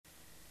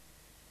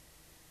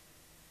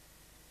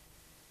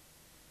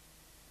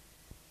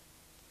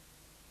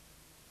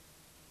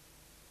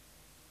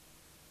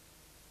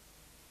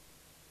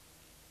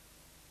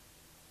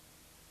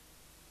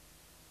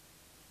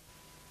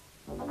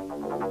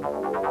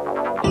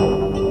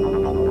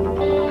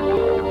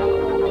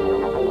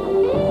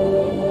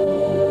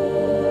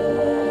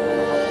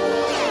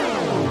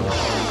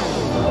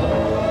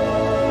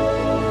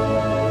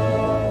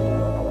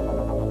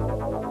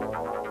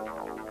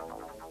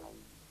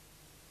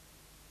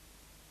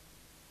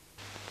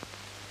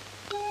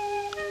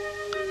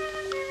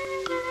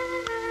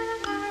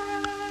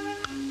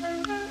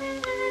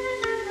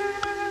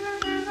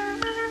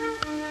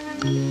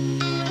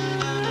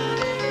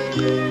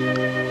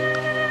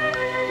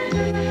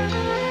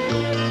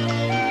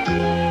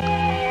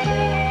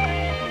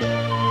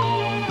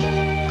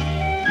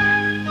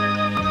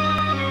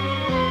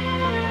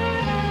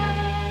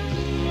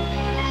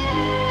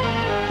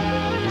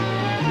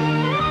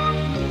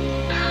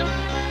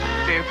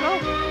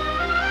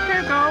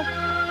Dougal.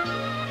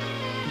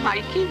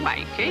 Wakey,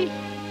 wakey.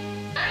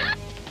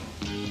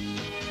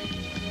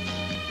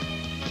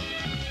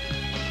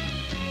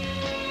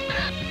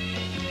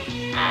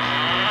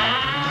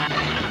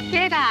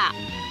 Get up.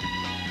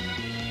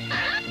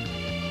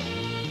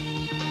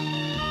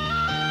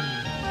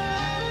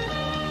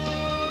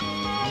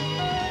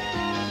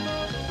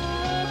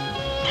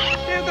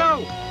 Dougal.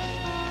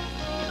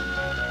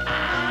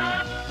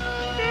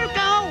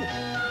 Dougal.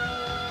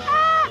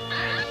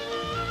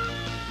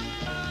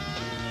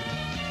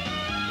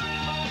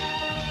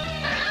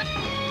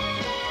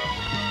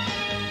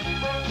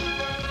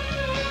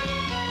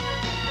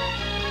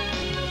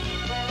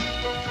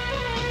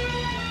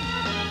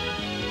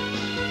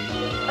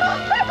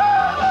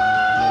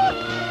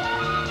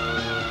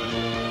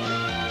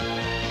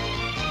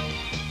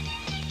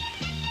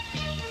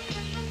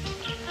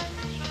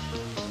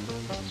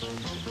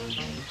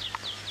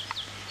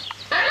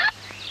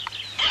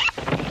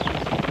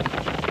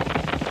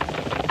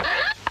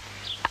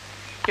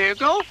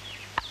 Dougal,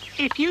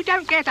 if you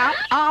don't get up,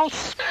 I'll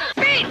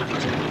spit!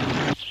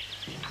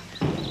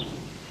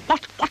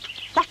 What?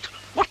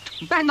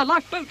 Ban the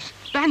lifeboats!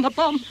 Ban the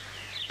bomb!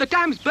 The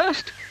dam's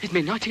burst! Is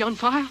me nighty on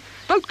fire?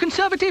 Vote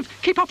Conservative!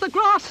 Keep off the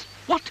grass!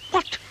 What?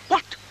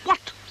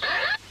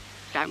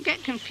 Don't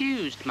get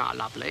confused, my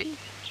lovely.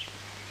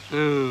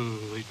 Oh,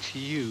 it's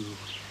you.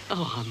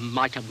 Oh, I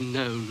might have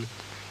known.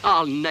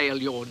 I'll nail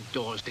your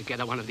doors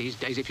together one of these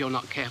days if you're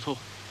not careful.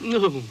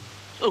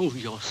 Oh,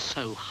 you're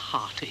so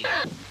hearty.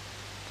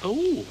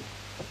 Oh,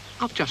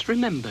 I've just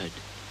remembered.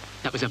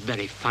 That was a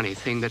very funny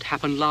thing that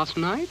happened last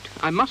night.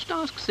 I must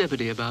ask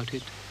Zebedee about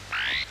it.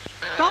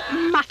 Stop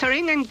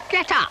muttering and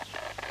get up.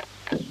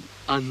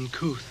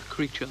 Uncouth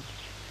creature.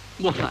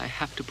 What I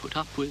have to put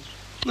up with.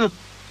 Oh,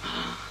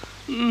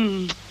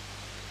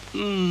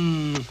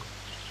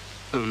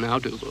 now,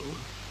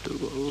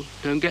 Dougal,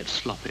 don't get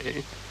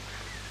sloppy.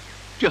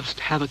 Just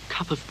have a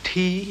cup of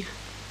tea.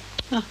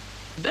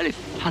 Very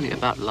funny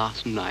about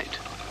last night.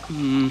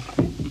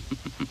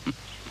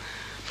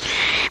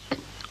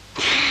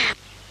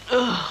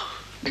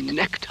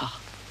 Nectar.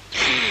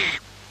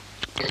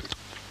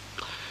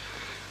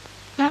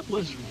 That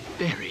was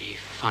very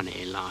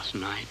funny last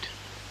night.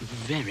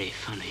 Very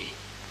funny.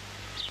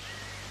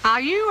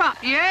 Are you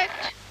up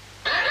yet?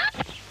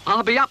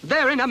 I'll be up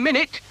there in a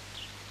minute.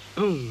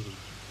 Oh,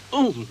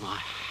 I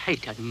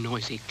hate a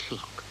noisy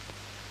clock.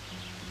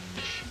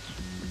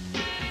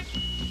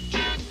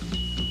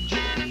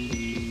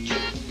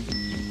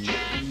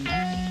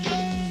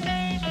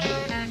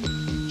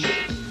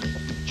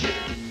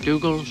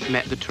 Dougal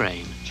met the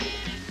train.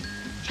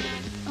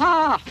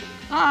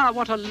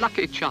 What a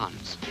lucky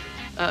chance.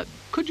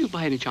 Could you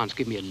by any chance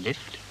give me a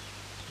lift?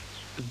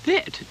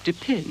 That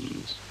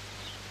depends.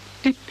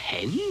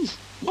 Depends?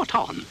 What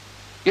on?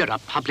 You're a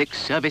public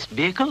service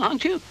vehicle,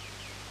 aren't you?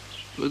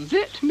 Well,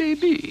 that may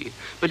be,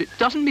 but it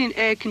doesn't mean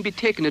air can be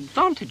taken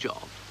advantage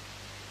of.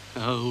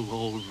 Oh,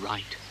 all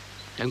right.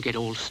 Don't get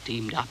all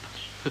steamed up.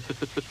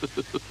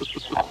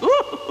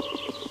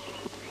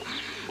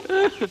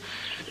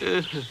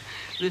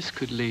 This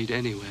could lead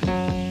anywhere.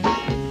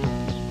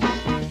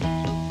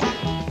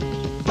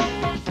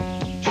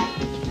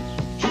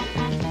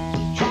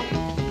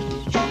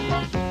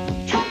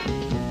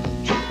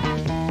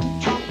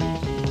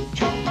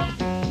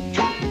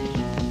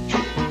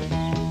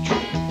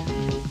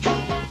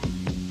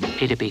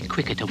 It'd be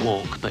quicker to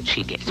walk, but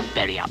she gets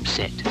very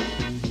upset.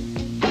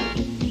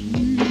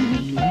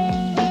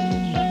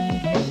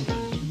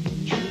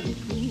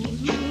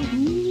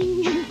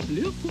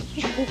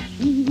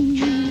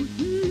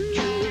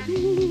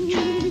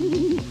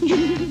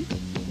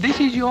 This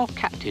is your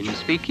captain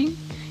speaking.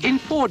 In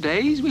 4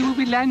 days, we will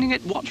be landing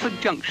at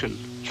Watford Junction.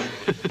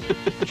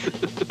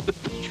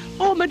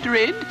 Or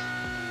Madrid.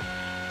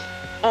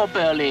 Or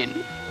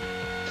Berlin.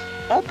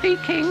 Or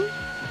Peking.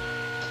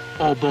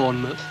 Or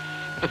Bournemouth.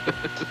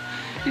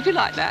 Did you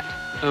like that?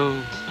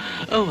 Oh,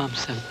 I'm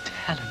so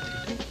talented.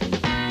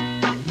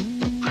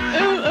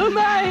 Oh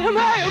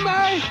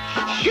my!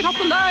 Get off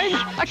the line!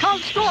 I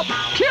can't stop!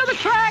 Clear the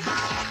tracks!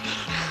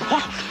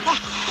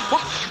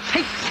 What?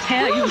 Take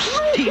care, you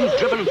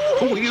steam-driven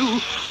fool,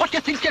 you! What do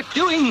you think you're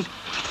doing?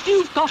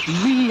 You've got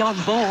me on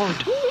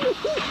board.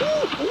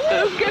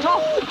 Oh, get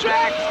off the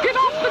tracks! Get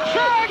off the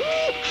tracks!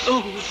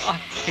 Oh, I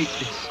hate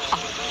this. I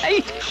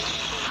hate it.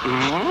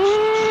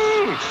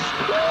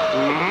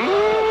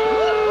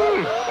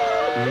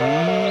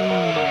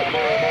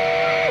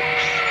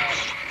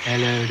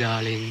 Hello,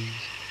 darlings.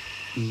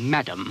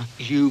 Madam,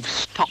 you've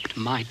stopped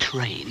my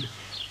train.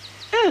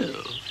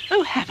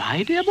 Oh, have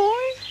I, dear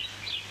boy?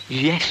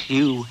 Yes,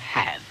 you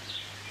have.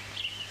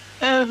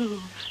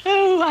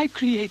 Oh, I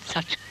create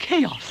such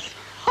chaos.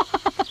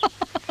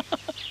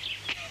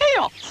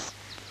 Chaos!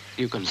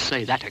 You can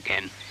say that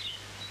again.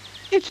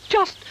 It's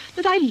just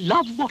that I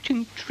love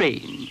watching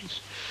trains.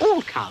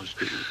 All cows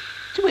do.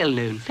 It's a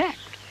well-known fact.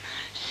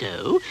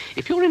 So,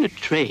 if you're in a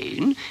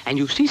train and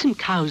you see some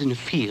cows in a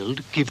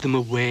field, give them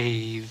a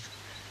wave.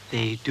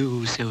 They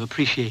do so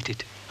appreciate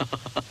it.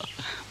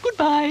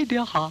 Goodbye,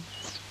 dear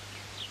hearts.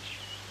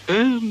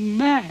 Oh,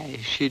 my,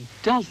 she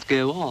does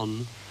go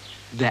on.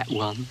 That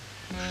one.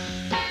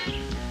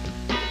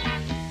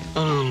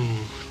 Oh,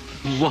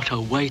 what a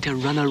way to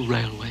run a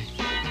railway.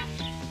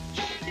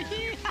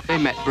 They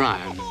met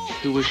Brian,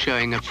 who was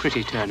showing a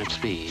pretty turn of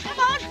speed. Come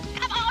on,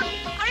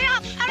 hurry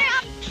up, hurry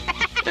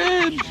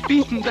up.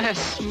 Beaten by a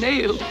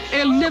snail.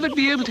 I'll never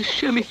be able to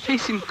show me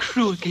face in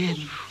crew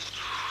again.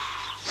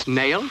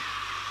 Snail?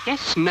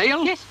 Yes.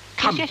 Snail? Yes.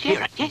 Come yes, here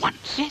yes, at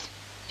once. Yes.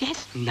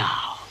 Yes.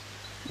 Now,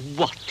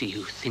 what do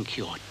you think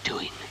you're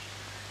doing?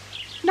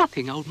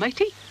 Nothing, old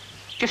matey.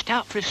 Just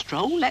out for a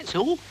stroll, that's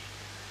all.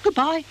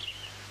 Goodbye.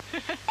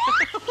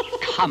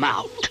 Come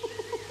out.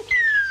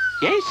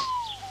 Yes?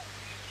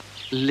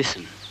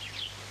 Listen,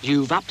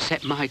 you've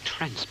upset my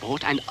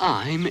transport and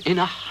I'm in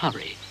a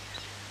hurry.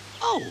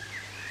 Oh,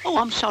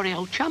 I'm sorry,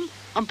 old chum.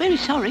 I'm very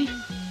sorry.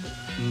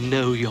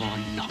 No, you're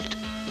not.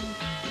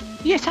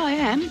 Yes, I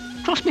am.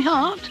 Cross me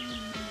heart.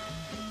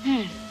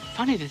 Yeah,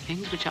 funny the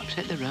things which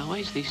upset the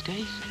railways these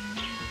days.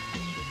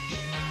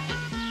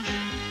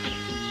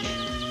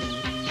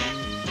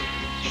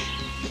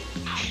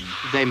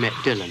 They met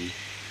Dylan.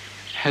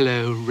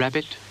 Hello,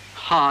 Rabbit.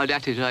 Hard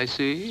at it, I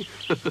see.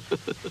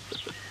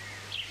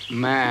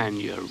 Man,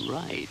 you're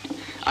right.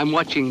 I'm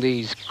watching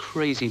these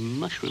crazy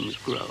mushrooms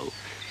grow.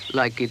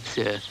 Like it's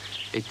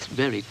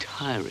very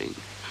tiring.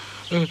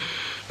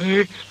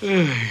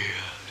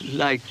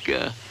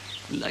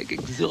 Like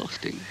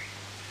exhausting.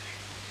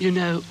 You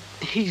know,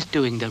 he's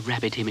doing the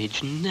rabbit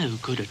image no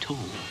good at all.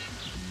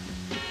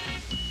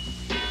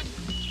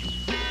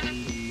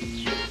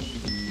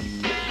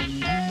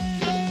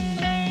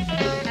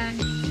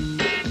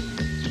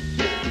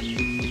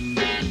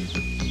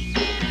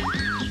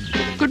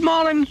 Good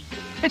morning.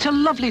 It's a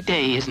lovely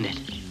day, isn't it?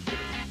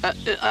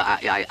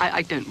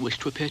 I don't wish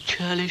to appear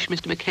churlish,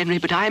 Mr. McHenry,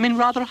 but I am in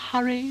rather a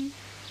hurry.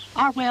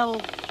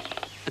 Well,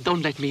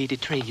 don't let me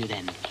detrain you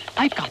then.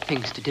 I've got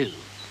things to do.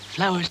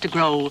 Flowers to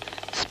grow,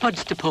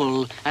 spuds to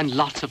pull, and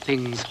lots of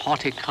things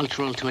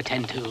horticultural to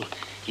attend to.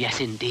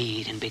 Yes,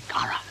 indeed, and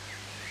begorra.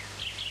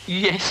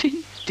 Yes,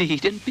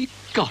 indeed, and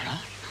begorra.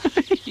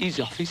 He's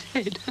off his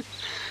head.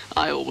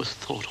 I always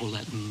thought all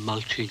that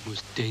mulching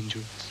was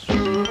dangerous.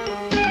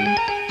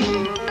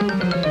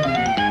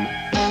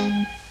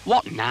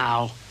 What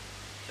now?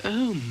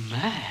 Oh,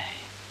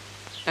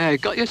 my.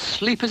 Got your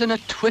sleepers in a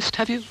twist,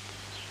 have you?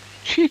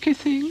 Cheeky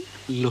thing.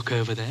 Look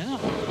over there.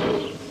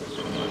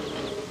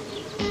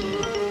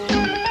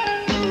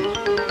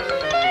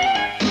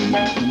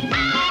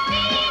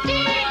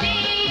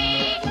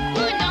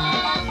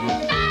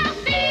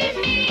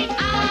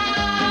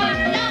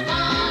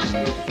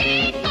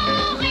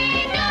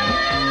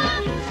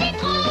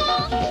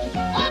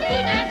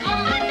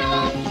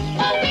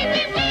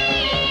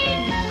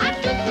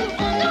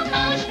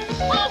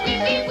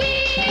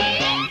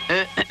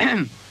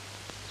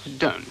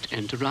 Don't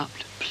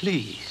interrupt,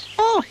 please.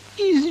 Oh,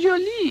 he's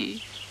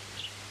jolly.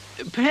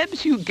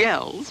 Perhaps you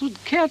girls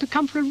would care to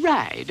come for a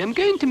ride. I'm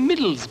going to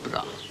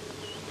Middlesbrough.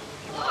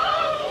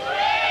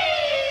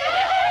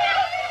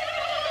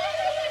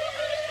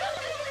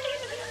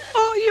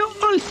 Oh, you're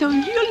also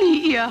jolly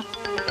here.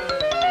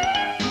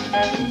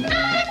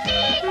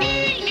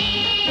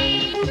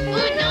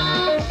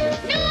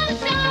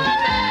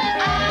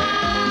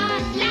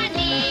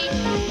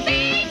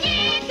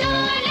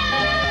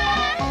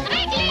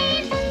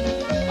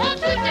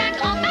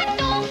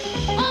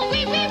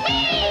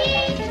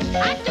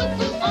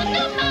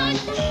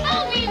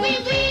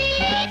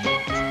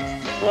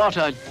 What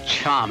a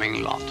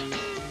charming lot.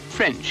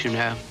 French, you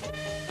know.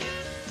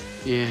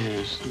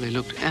 Yes, they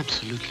looked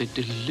absolutely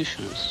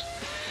delicious.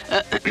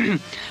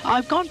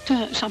 I've got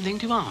something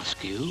to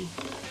ask you.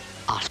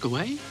 Ask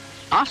away.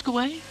 Ask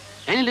away.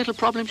 Any little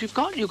problems you've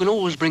got, you can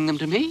always bring them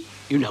to me.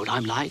 You know what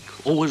I'm like,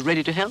 always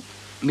ready to help.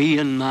 Me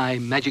and my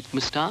magic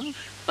moustache.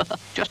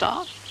 Just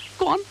ask.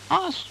 Go on,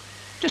 ask.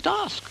 Just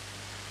ask.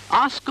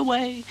 Ask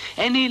away.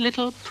 Any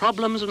little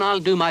problems and I'll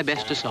do my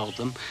best to solve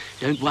them.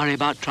 Don't worry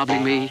about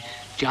troubling me.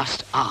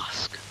 Just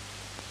ask.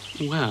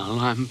 Well,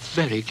 I'm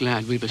very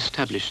glad we've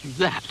established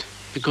that,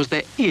 because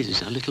there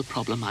is a little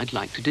problem I'd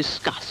like to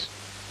discuss.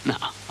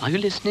 Now, are you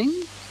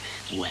listening?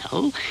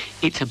 Well,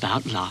 it's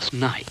about last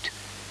night.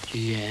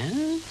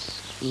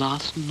 Yes,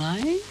 last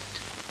night?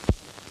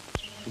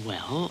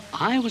 Well,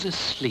 I was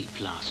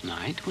asleep last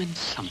night when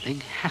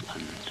something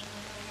happened.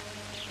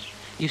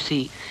 You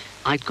see,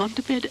 I'd gone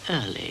to bed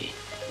early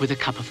with a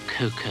cup of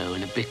cocoa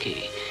and a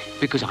bicky,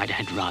 because I'd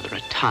had rather a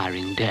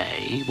tiring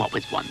day, what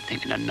with one thing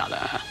and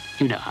another.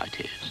 You know how it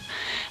is.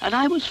 And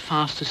I was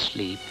fast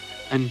asleep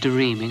and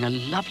dreaming a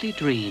lovely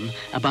dream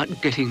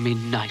about getting me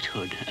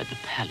knighthood at the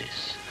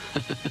palace.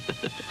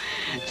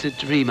 It's a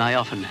dream I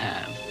often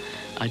have.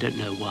 I don't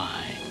know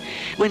why.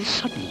 When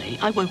suddenly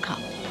I woke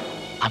up.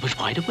 I was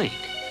wide awake.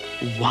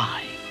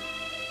 Why?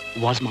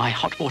 Was my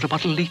hot water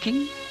bottle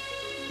leaking?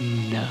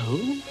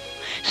 No.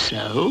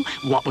 So,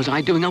 what was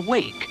I doing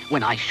awake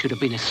when I should have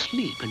been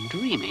asleep and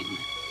dreaming,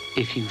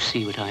 if you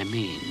see what I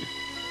mean?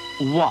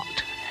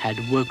 What had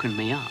woken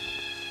me up?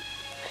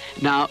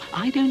 Now,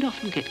 I don't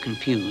often get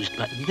confused,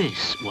 but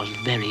this was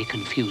very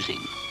confusing.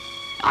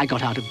 I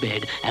got out of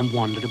bed and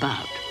wandered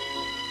about.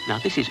 Now,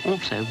 this is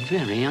also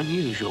very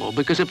unusual,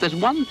 because if there's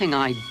one thing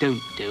I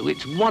don't do,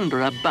 it's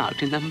wander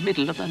about in the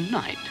middle of the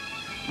night.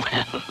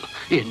 Well,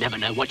 you never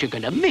know what you're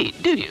going to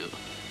meet, do you?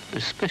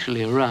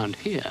 Especially around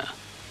here.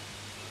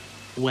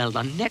 Well,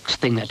 the next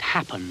thing that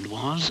happened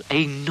was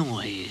a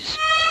noise.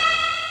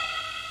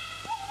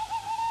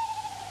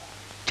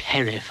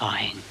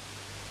 Terrifying.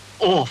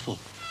 Awful.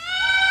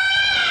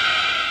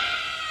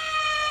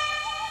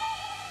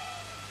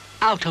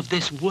 Out of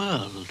this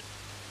world.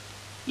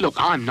 Look,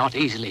 I'm not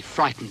easily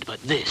frightened,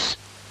 but this...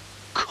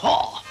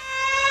 Caw!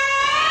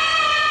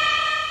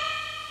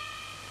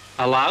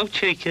 Hello,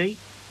 Cheeky?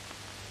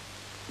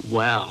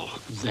 Well,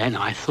 then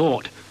I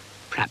thought,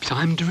 perhaps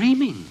I'm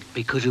dreaming,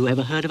 because who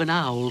ever heard of an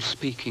owl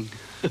speaking?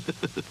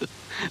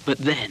 But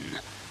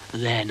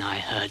then I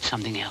heard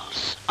something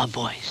else, a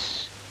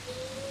voice.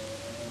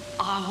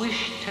 I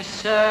wish to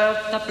serve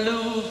the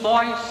blue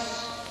voice.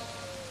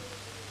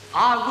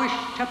 I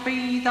wish to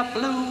be the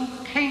blue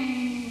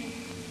king.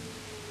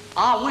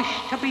 I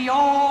wish to be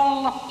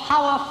all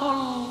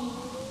powerful.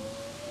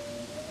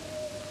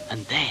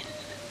 And then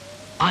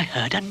I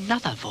heard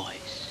another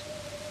voice.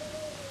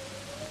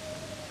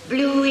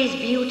 Blue is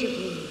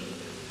beautiful.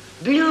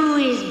 Blue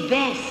is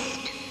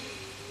best.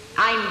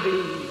 I'm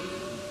blue.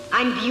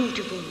 I'm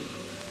beautiful.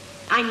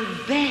 I'm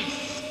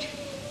best.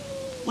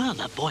 Well,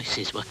 the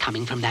voices were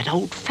coming from that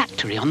old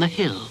factory on the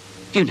hill.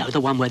 You know,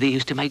 the one where they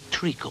used to make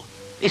treacle.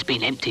 It's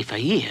been empty for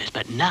years,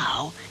 but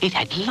now it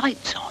had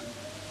lights on.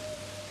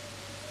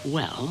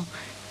 Well,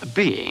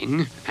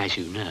 being, as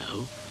you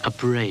know, a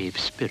brave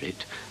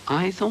spirit,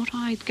 I thought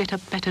I'd get a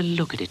better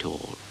look at it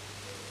all.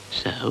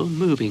 So,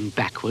 moving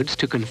backwards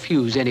to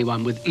confuse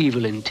anyone with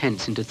evil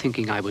intents into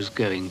thinking I was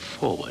going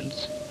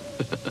forwards,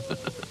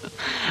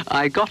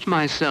 I got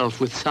myself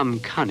with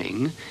some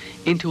cunning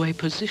into a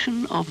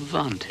position of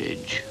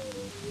vantage.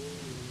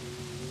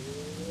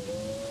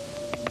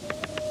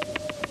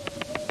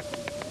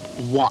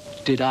 What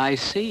did I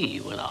see,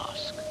 you will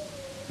ask?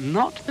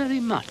 Not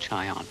very much,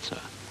 I answer.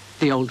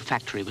 The old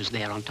factory was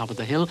there on top of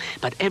the hill,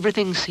 but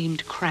everything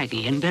seemed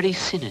craggy and very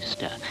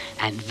sinister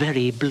and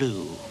very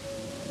blue.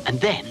 And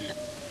then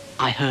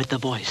I heard the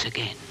voice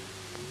again.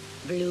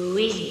 Blue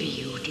is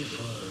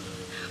beautiful.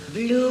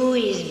 Blue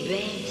is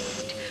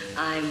best.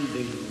 I'm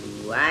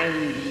blue.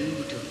 I'm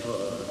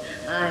beautiful.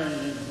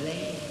 I'm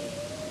best.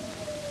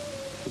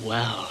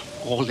 Well,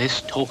 all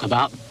this talk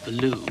about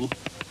blue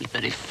is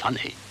very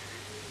funny.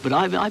 But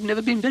I've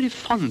never been very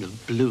fond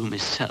of blue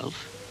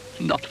myself.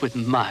 Not with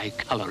my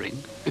colouring.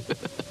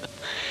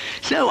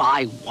 So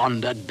I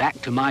wandered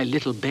back to my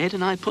little bed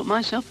and I put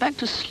myself back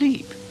to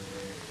sleep.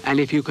 And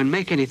if you can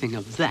make anything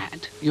of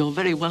that, you're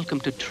very welcome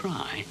to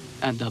try,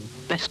 and the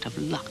best of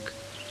luck.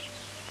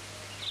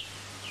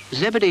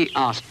 Zebedee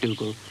asked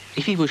Dougal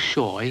if he was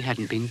sure he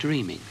hadn't been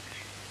dreaming.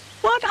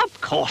 What?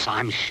 Of course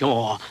I'm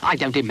sure. I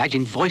don't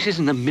imagine voices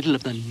in the middle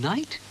of the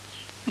night.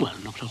 Well,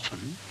 not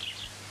often.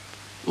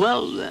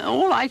 Well,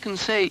 all I can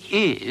say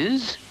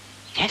is...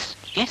 Yes?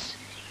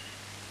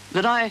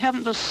 That I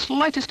haven't the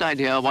slightest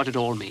idea what it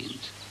all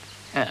means.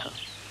 Oh.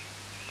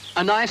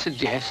 And I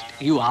suggest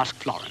you ask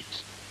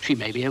Florence. She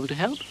may be able to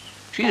help.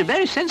 She's a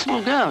very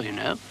sensible girl, you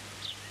know.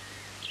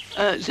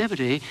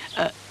 Zebedee,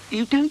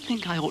 you don't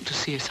think I ought to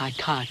see a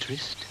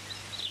psychiatrist,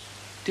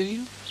 do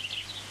you?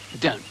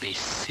 Don't be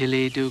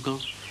silly, Dougal.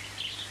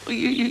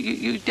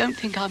 You don't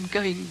think I'm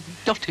going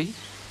dotty,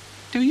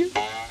 do you?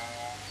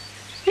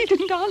 He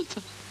didn't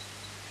answer.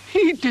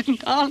 He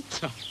didn't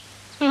answer.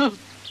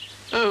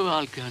 Oh,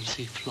 I'll go and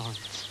see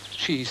Florence.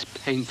 She's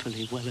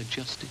painfully well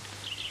adjusted.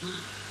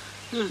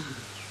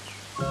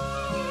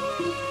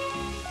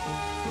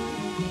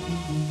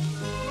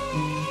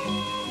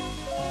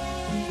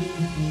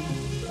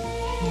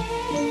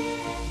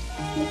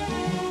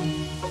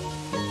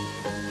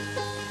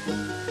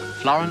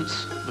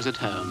 Florence was at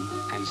home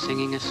and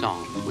singing a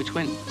song which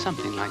went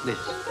something like this.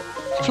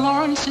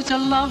 Florence, it's a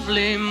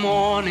lovely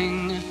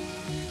morning.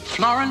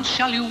 Florence,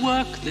 shall you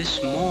work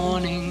this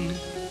morning?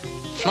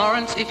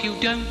 Florence, if you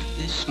don't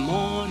this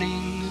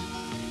morning,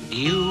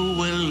 you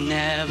will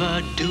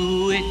never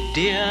do it,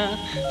 dear.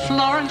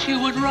 Florence, you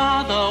would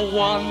rather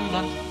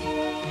wander.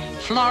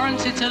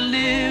 Florence, it's a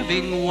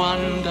living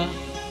wonder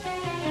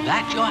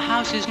that your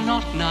house is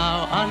not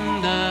now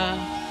under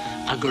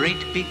a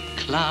great big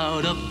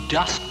cloud of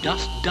dust.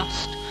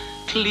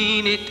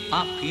 Clean it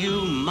up,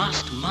 you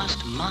must.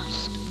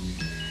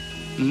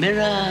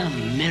 Mirror,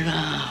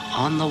 mirror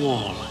on the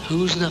wall,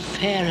 who's the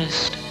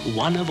fairest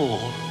one of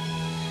all?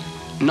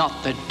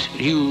 Not that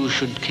you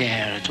should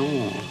care at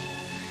all.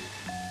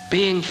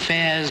 Being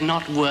fair's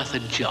not worth a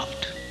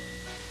jot.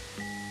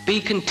 Be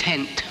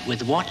content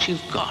with what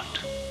you've got.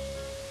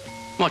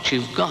 What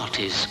you've got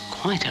is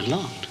quite a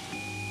lot.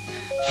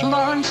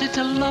 Florence, it's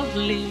a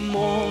lovely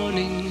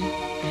morning.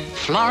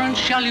 Florence,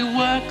 shall you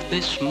work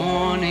this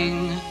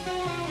morning?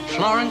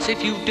 Florence,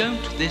 if you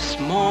don't this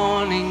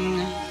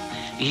morning,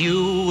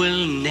 you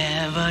will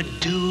never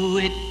do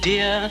it,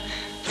 dear.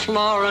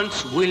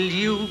 Florence, will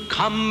you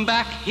come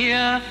back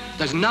here?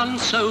 There's none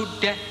so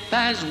deaf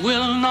as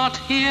will not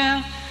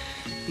hear.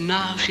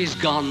 Now she's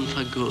gone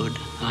for good,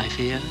 I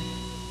fear.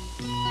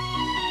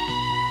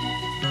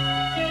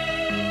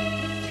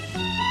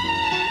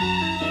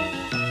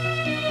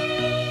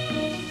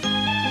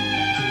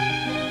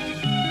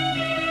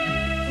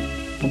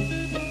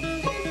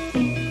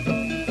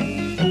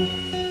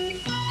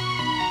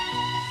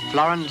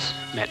 Florence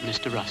met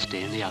Mr.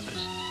 Rusty and the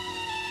others.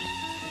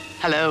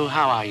 "Hello,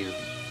 how are you?"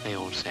 they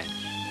all said.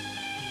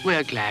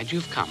 "We're glad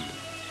you've come,"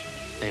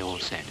 they all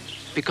said.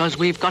 "Because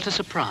we've got a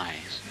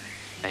surprise,"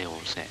 they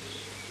all said.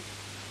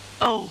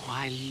 "Oh,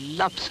 I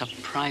love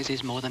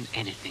surprises more than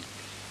anything.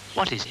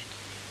 What is it?"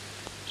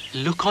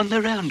 "Look on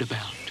the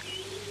roundabout,"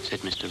 said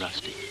Mr.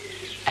 Rusty,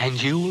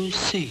 "and you'll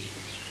see."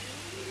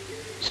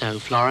 So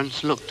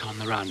Florence looked on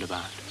the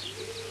roundabout.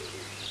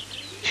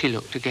 She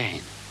looked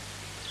again.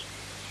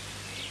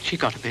 She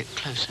got a bit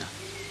closer,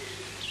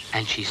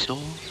 and she saw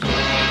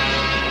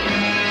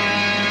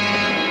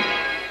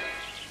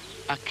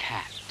a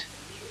cat.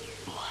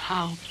 Oh,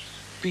 how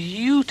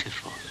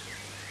beautiful.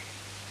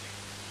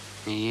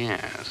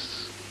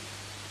 Yes,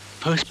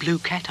 first blue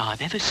cat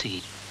I've ever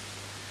seen.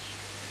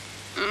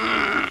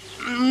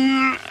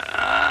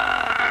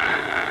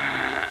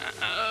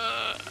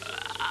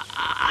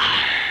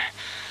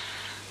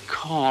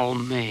 Call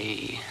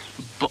me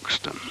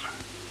Buxton.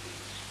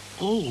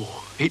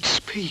 Oh, it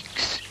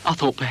speaks. I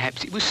thought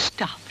perhaps it was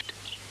stuffed.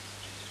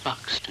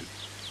 Buxton.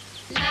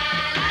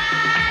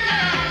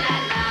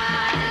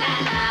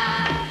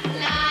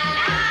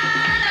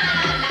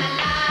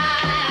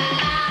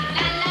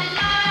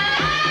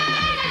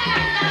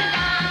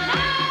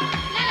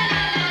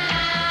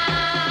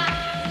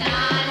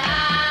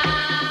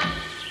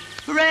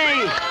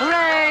 Hooray!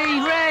 Hooray!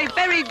 Hooray!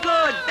 Very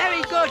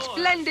good,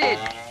 splendid!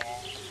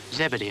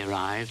 Zebedee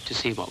arrived to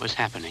see what was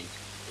happening.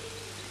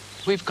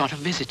 "We've got a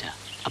visitor,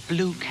 a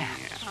blue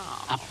cat,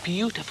 a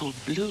beautiful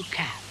blue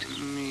cat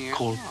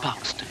called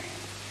Buxton.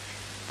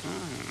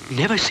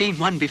 Never seen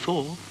one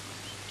before."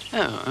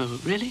 Oh,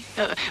 really?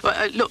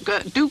 Look,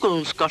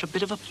 Dougal's got a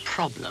bit of a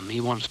problem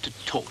he wants to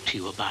talk to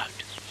you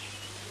about."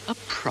 "A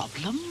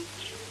problem?"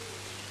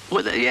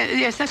 "Well,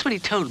 yes, that's what he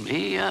told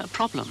me, a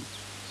problem."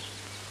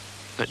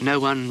 But no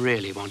one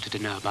really wanted to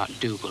know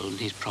about Dougal and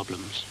his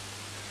problems.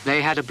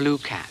 They had a blue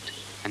cat,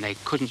 and they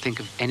couldn't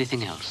think of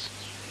anything else.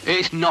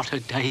 It's not a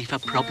day for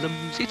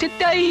problems. It's a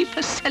day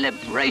for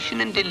celebration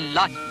and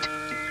delight.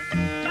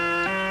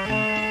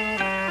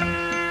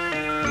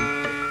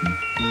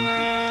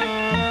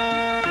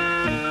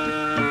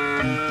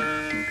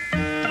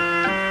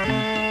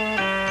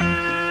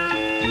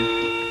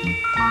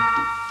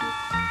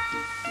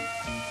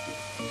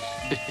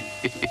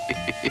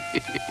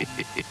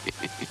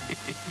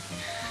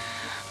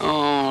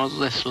 Oh,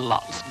 this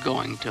lot's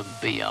going to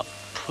be a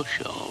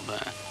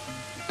pushover.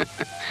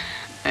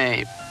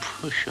 A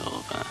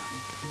pushover.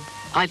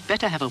 "I'd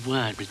better have a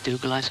word with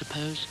Dougal, I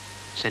suppose,"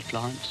 said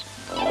Florence.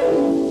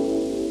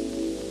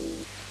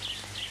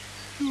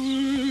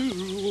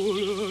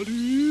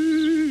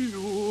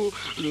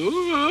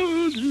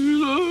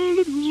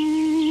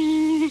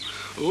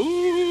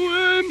 "Oh,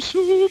 I'm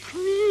so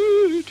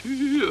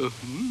pretty."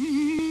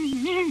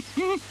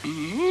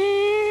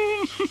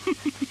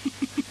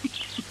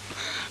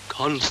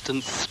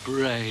 Constant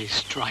Spray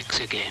strikes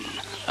again.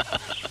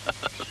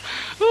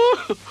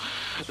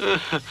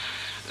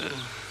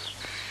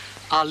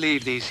 I'll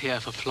leave these here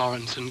for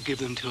Florence and give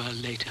them to her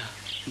later.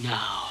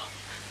 Now,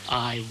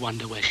 I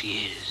wonder where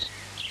she is.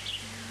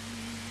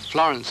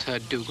 Florence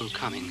heard Dougal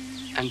coming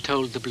and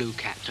told the blue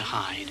cat to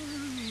hide.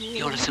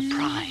 "You're a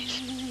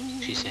surprise,"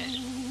 she said.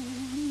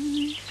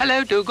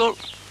 "Hello, Dougal."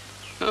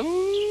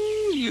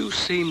 "Oh, you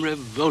seem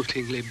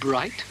revoltingly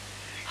bright.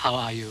 How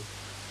are you?"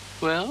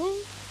 "Well,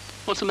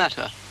 what's the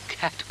matter?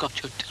 Cat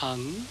got your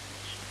tongue?"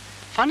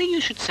 "Funny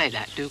you should say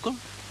that, Dougal."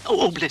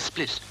 Oh, Bliss.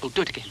 Oh,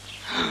 do it again.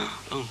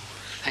 Oh,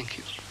 thank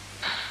you.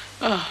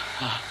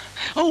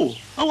 Oh,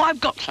 I've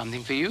got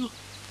something for you.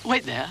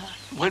 Wait there.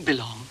 Won't be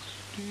long.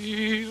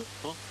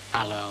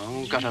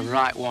 Hello, got a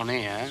right one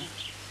here.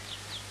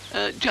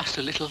 Just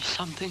a little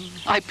something.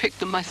 I picked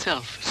them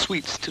myself.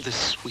 Sweets to the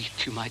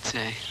sweet, you might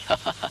say.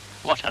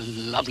 What a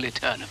lovely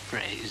turn of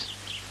phrase.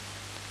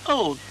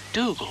 Oh,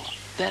 Dougal,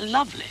 they're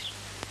lovely.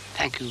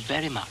 Thank you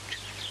very much.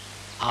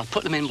 I'll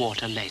put them in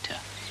water later.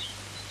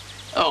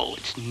 Oh,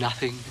 it's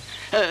nothing.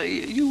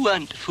 You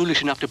weren't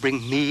foolish enough to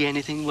bring me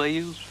anything, were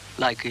you?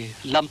 Like a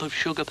lump of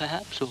sugar,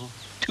 perhaps, or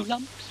 2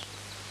 lumps?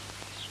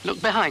 Look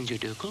behind you,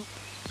 Dougal.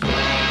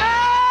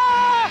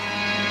 Ah!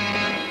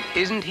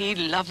 Isn't he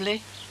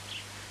lovely?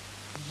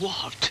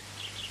 What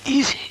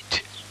is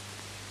it?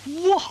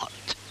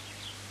 What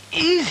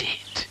is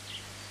it?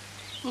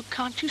 Well,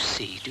 can't you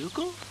see,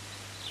 Dougal?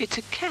 It's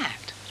a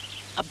cat.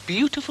 A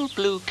beautiful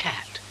blue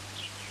cat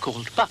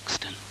called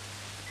Buxton.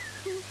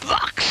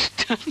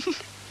 Buxton?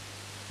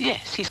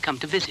 Yes, he's come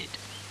to visit.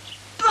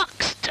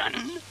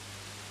 Buxton?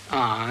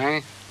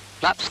 Aye,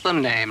 that's the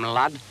name,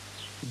 lad.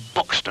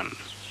 Buxton.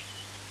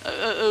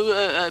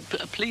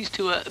 Pleased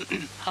to,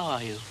 how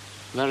are you?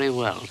 Very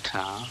well,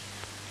 Tar.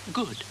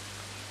 Good.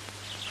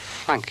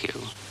 Thank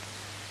you.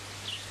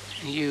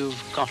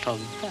 You've got a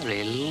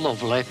very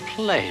lovely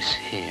place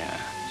here.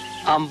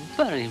 I'm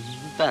very,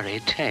 very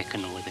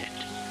taken with it.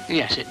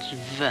 Yes, it's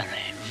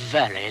very,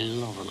 very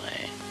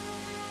lovely.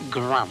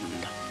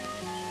 Grand.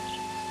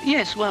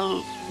 Yes,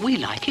 well, we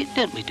like it,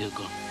 don't we,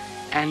 Dougal?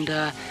 And,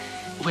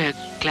 we're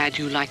glad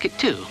you like it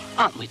too,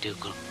 aren't we,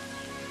 Dougal?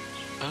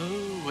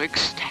 Oh,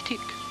 ecstatic.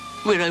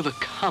 We're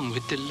overcome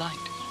with delight.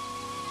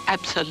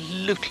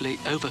 Absolutely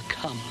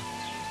overcome.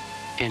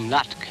 In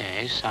that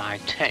case, I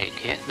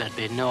take it there'd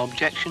be no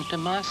objection to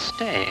my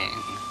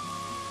staying.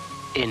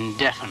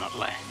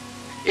 Indefinitely.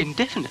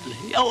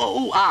 Indefinitely?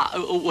 No,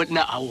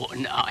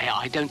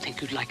 I don't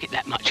think you'd like it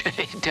that much.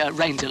 It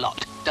rains a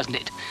lot, doesn't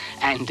it?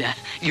 And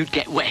you'd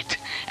get wet,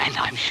 and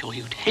I'm sure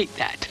you'd hate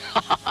that.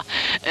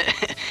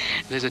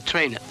 There's a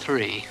train at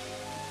 3.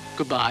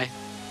 Goodbye.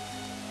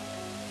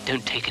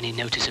 Don't take any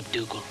notice of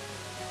Dougal.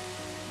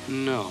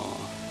 No,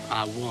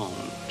 I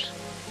won't.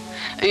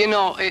 You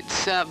know,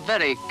 it's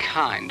very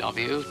kind of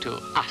you to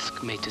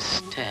ask me to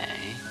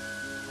stay.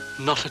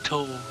 Not at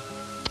all.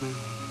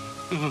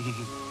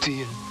 Oh,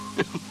 dear.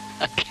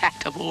 A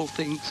cat of all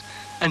things,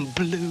 and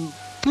blue.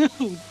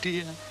 Oh,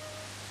 dear.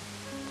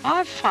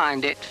 I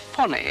find it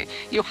funny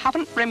you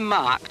haven't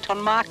remarked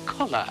on my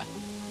colour.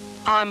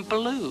 I'm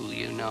blue,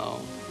 you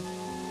know.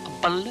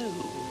 Blue.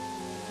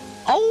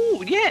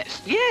 Oh,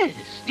 yes,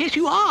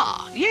 you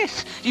are.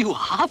 Yes, you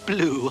are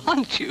blue,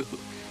 aren't you?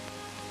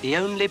 The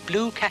only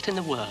blue cat in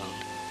the world,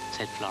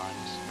 said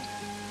Florence.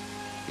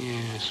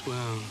 Yes,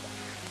 well,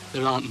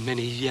 there aren't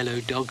many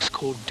yellow dogs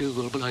called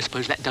Dougal, but I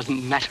suppose that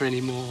doesn't matter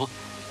anymore.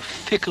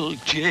 Fickle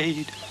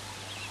jade.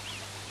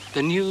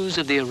 The news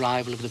of the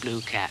arrival of the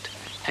blue cat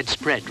had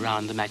spread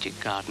round the magic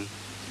garden,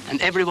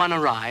 and everyone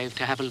arrived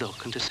to have a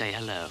look and to say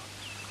hello.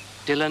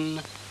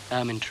 Dylan,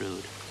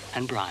 Ermintrude,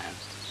 and Brian.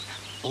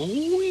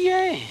 Oh,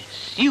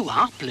 yes, you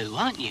are blue,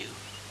 aren't you?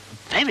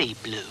 Very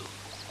blue.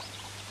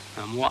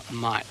 And what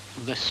might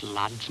this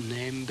lad's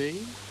name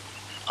be?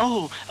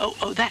 Oh,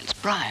 that's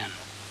Brian.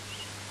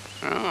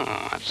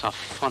 Oh, that's a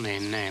funny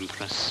name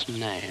for a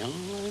snail,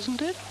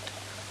 isn't it?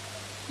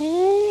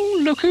 Oh,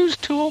 look who's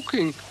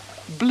talking.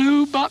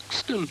 Blue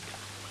Buxton.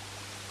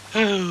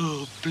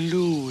 Oh,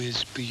 blue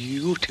is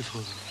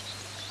beautiful.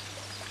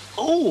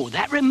 Oh,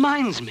 that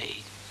reminds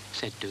me,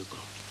 said Dougal.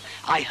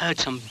 I heard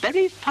some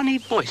very funny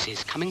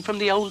voices coming from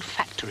the old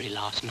factory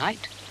last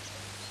night.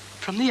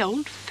 From the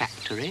old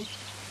factory?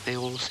 They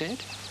all said.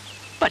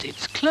 But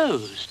it's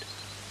closed.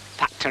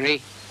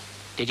 Factory?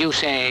 Did you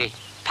say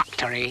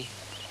factory?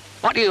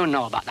 What do you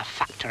know about the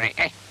factory,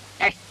 eh?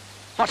 Eh?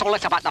 What's all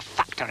this about the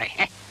factory,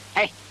 eh?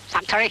 Eh?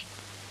 Factory?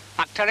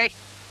 Factory?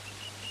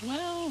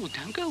 Well,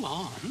 don't go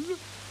on.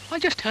 I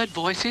just heard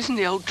voices in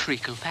the old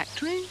treacle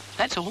factory,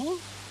 that's all.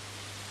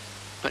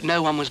 But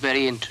no one was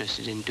very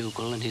interested in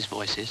Dougal and his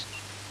voices.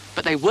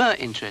 But they were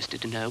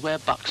interested to know where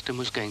Buxton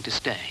was going to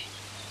stay.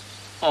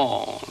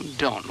 Oh,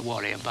 don't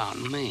worry about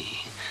me.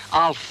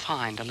 I'll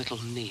find a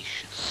little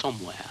niche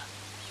somewhere.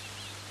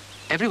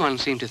 Everyone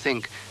seemed to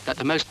think that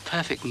the most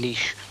perfect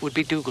niche would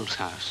be Dougal's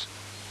house.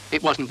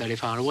 It wasn't very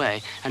far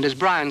away, and as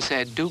Brian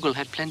said, Dougal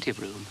had plenty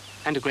of room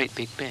and a great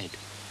big bed.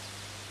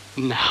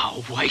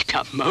 Now, wait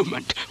a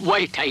moment.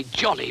 Wait a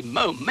jolly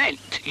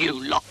moment, you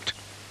lot.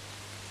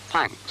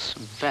 Thanks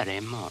very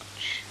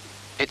much.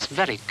 It's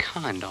very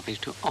kind of you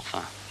to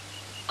offer.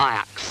 I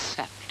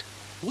accept.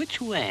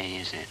 Which way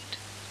is it?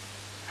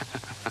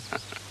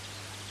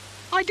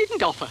 I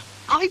didn't offer.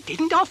 I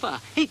didn't offer.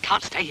 He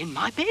can't stay in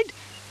my bed.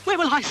 Where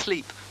will I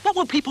sleep? What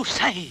will people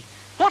say?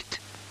 What?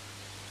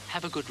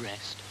 Have a good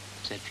rest,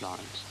 said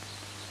Florence.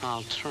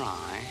 I'll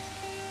try,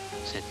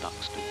 said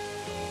Buxton.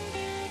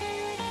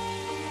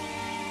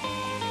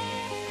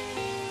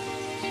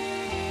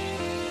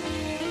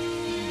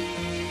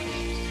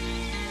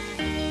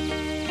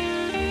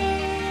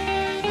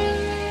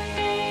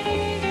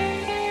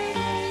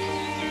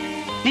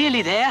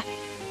 Nearly there.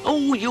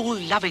 Oh, you'll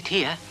love it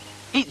here.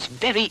 It's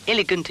very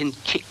elegant and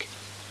chic.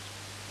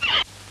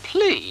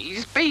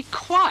 Please be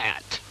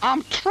quiet.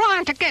 I'm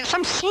trying to get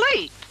some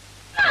sleep.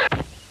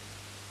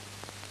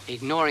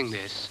 Ignoring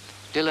this,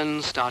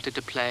 Dylan started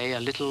to play a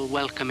little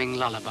welcoming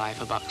lullaby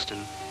for Buxton,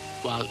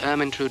 while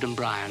Ermintrude and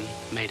Brian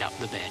made up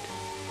the bed.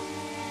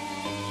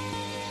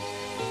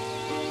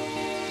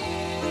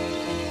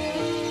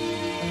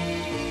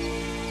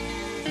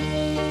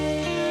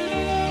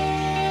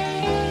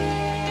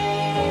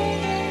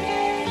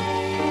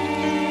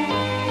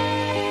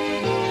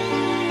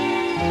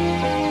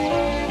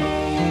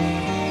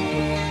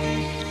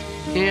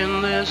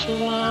 In this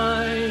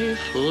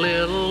life,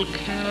 little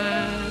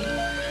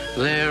cat,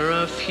 there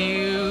are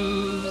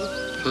few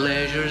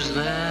pleasures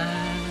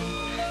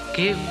that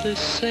give the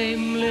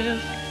same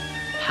lift,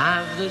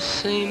 have the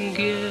same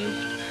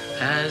gift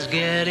as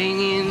getting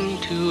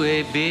into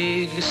a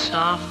big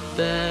soft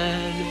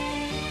bed.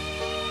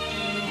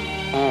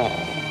 Oh,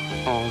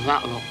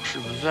 that looks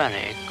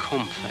very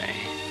comfy.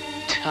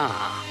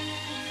 Ta.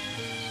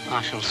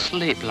 I shall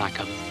sleep like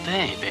a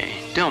baby.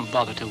 Don't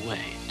bother to wait.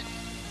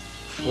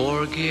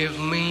 Forgive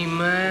me,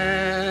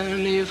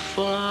 man, if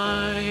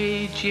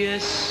I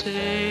just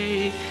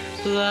say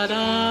that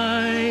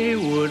I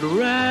would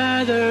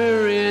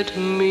rather it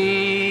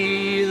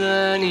me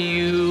than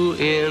you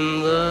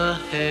in the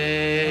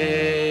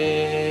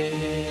hay.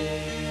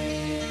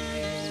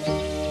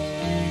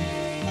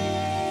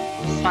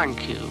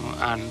 Thank you,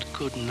 and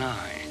good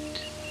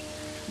night.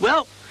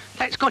 Well,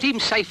 that's got him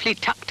safely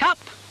tucked up.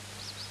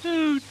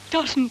 Oh,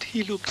 doesn't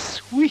he look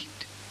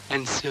sweet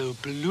and so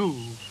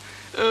blue?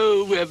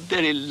 Oh, we're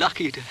very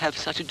lucky to have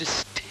such a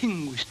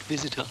distinguished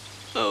visitor.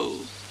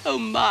 Oh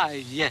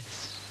my,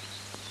 yes.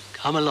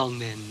 Come along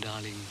then,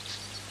 darlings.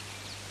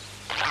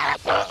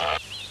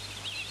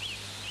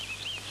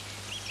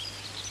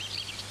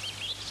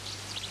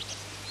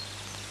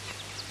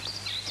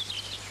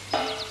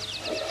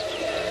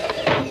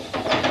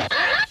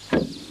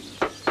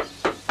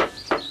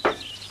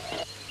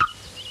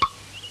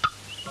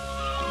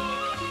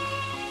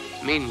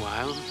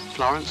 Meanwhile,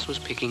 Florence was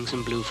picking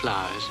some blue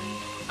flowers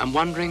and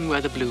wondering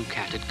where the blue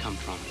cat had come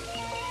from.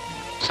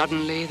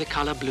 Suddenly, the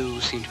colour blue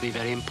seemed to be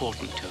very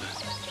important to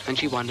her, and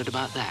she wondered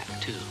about that,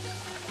 too.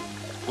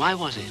 Why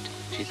was it,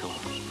 she thought?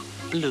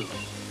 Blue.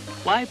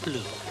 Why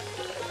blue?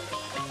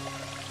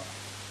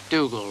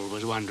 Dougal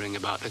was wondering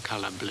about the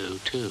colour blue,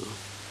 too.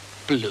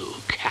 Blue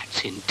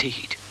cats,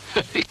 indeed.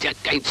 It's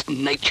against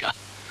nature.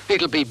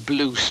 It'll be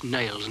blue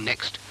snails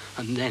next,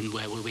 and then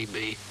where will we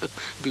be?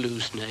 Blue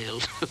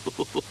snails. Help!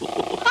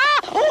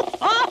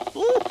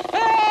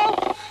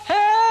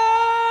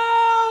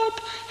 Help!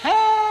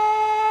 Help!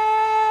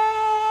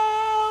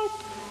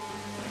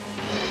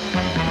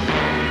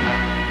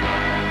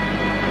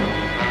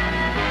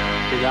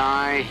 Did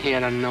I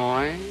hear a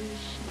noise?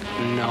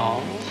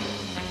 No.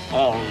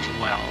 All's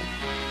well.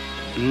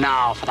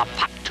 Now for the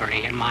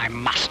factory and my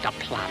master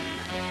plan.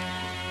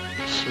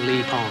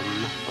 Sleep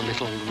on,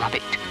 little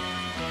rabbit.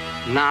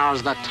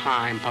 Now's the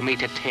time for me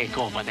to take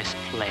over this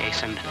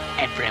place and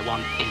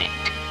everyone in it.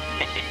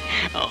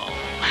 Oh,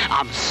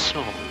 I'm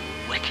so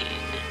wicked.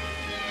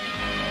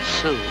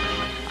 Soon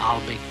I'll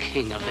be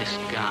king of this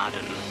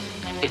garden,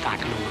 if I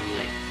can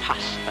only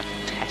pass the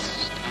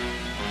test.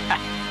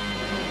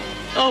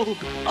 Oh,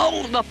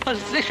 the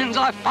positions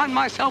I find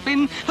myself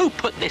in. Who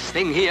put this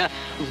thing here?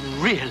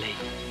 Really?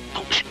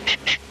 Oh, shh.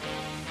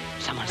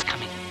 Someone's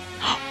coming.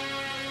 Oh,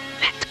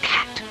 that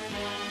cat.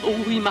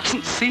 Oh, he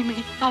mustn't see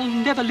me. I'll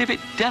never live it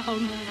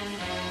down.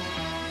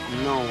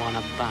 No one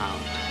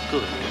about.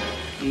 Good.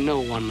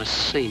 No one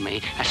must see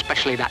me,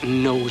 especially that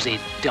nosy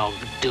dog,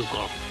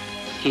 Dougal.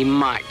 He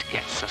might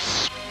get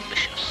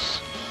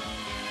suspicious.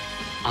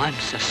 I'm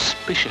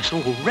suspicious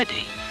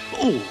already.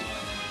 Oh,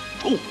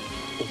 good.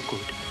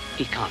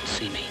 He can't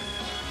see me.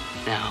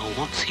 Now,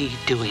 what's he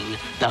doing,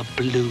 the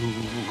blue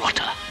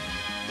rotter?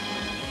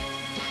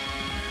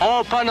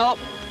 Open up!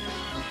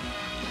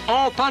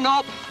 Open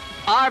up!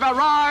 I've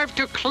arrived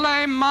to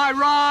claim my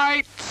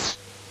rights!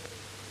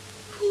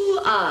 Who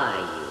are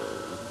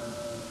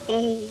you?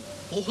 Oh,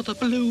 the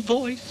blue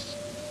voice.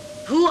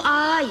 Who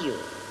are you?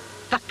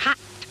 The cat.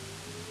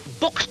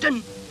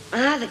 Buxton.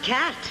 Ah, the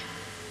cat.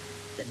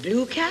 The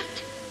blue cat?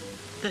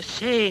 The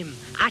same.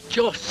 At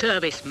your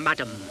service,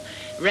 madam.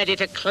 Ready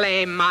to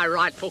claim my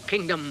rightful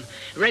kingdom.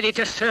 Ready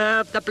to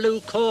serve the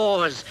blue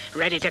cause.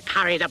 Ready to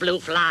carry the blue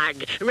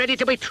flag. Ready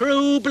to be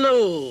true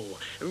blue.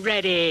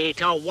 Ready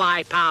to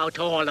wipe out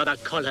all other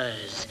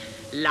colours.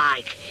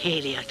 Like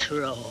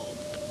heliotrope.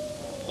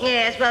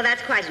 Yes, well,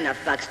 that's quite enough,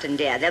 Buxton,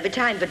 dear. There'll be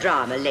time for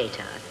drama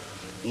later.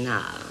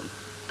 Now,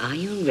 are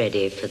you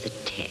ready for the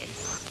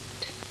test?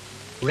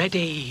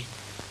 Ready,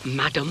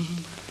 madam.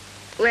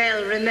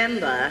 Well,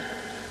 remember,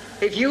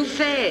 if you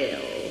fail...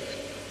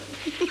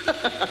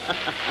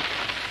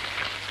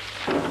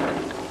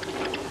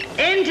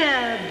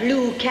 Enter,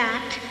 blue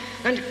cat,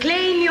 and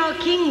claim your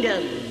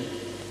kingdom.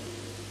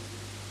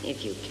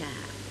 If you can.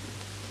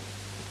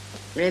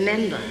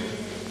 Remember,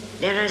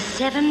 there are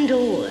 7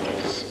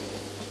 doors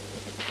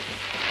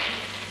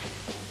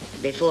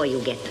before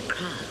you get the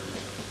crown.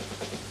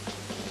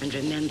 And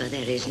remember,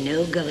 there is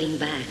no going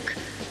back.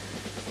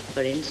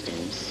 For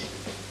instance,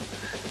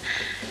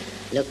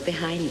 look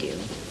behind you.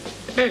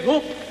 Hey,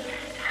 up!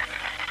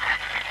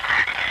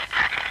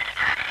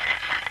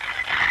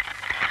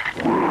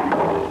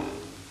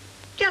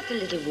 Just a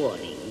little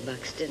warning,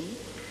 Buxton.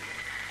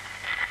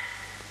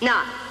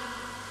 Now,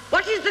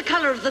 what is the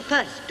color of the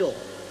first door?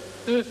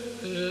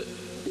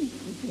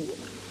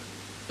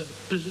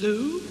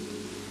 Blue?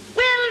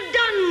 Well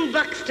done,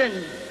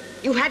 Buxton.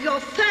 You have your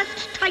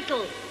first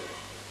title.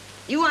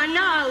 You are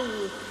now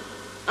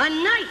a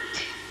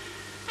knight.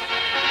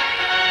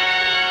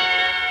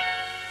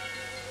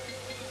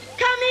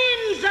 Come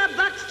in, Sir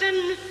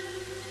Buxton.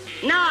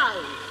 Now,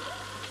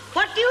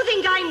 what do you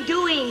think I'm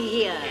doing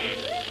here?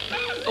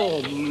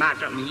 Oh,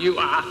 madam, you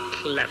are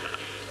clever.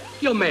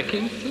 You're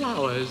making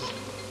flowers.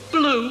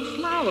 Blue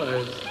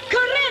flowers.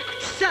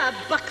 Correct, Sir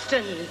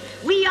Buxton.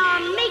 We are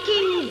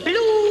making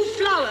blue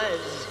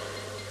flowers.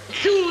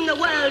 Soon the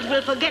world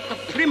will forget the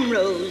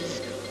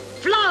primrose.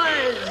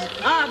 Flowers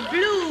are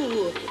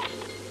blue.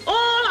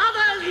 All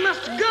others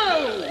must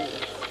go.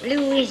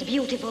 Blue is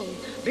beautiful.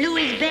 Blue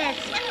is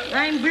best.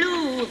 I'm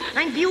blue.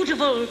 I'm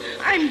beautiful.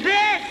 I'm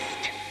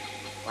best.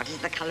 What is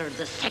the color of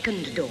the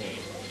second door?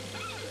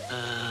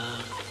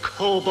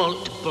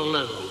 Cobalt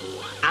blue.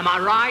 Am I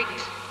right?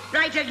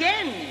 Right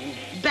again,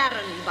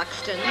 Baron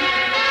Buxton.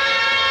 Hey,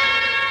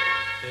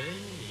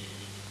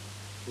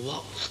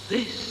 what's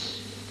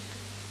this?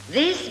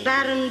 This,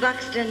 Baron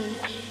Buxton,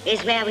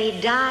 is where we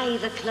dye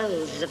the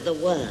clothes of the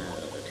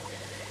world.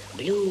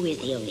 Blue is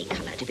the only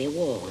color to be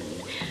worn.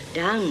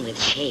 Down with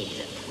shades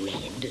of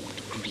red and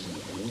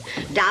green.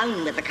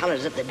 Down with the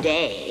colors of the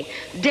day.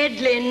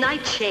 Deadly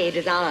nightshade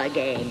is our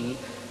game.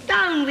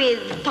 Down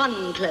with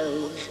fun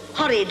clothes,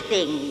 horrid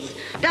things.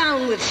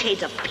 Down with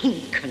shades of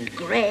pink and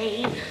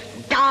grey.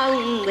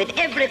 Down with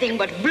everything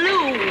but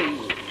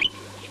blue.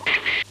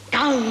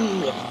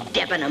 Down with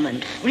Debenham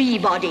and free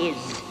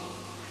bodies.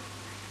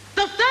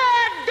 The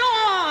third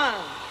door!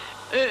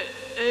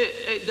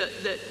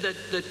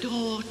 The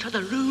door to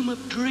the room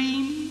of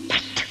dreams?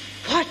 But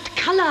what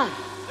color?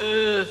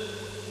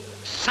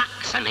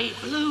 Saxony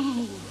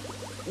blue.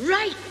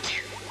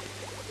 Right.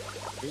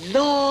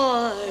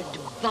 Lord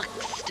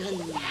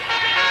Buxton.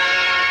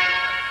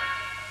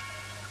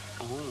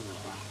 Oh,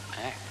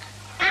 heck.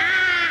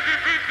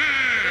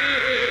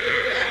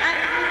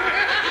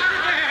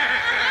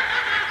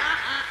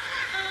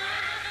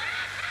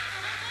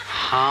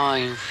 How are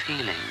you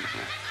feeling,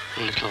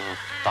 little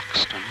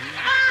Buxton?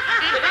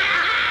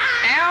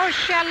 How's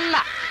your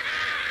luck?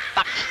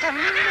 Buxton,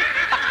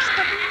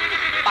 Buxton,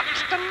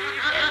 Buxton.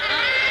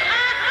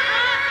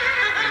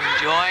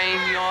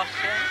 Enjoying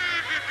yourself,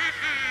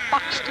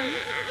 Buxton?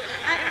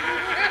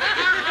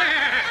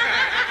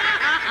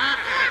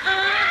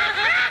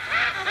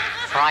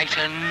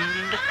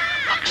 Frightened,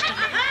 Buxton?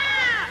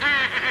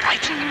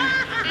 Frightened?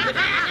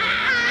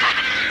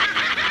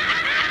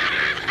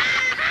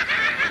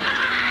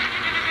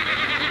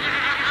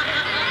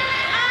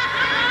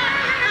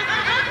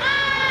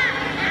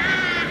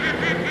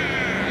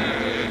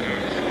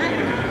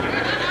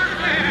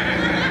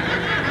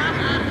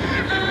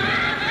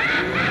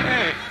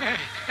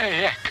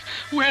 Hey, heck,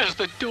 where's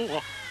the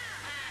door?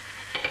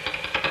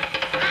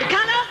 The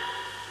color?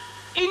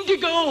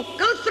 Indigo!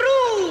 Go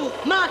through,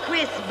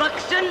 Marquis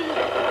Buxton.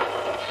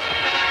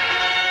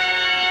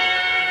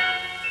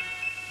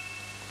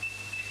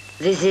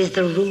 This is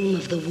the room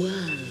of the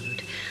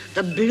world.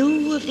 The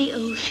blue of the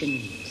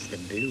oceans. The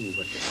blue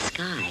of the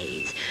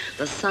skies.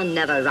 The sun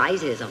never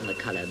rises on the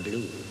color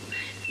blue.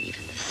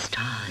 Even the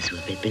stars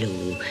will be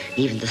blue.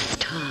 Even the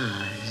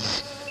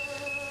stars.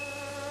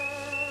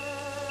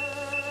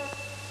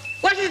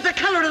 What is the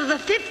color of the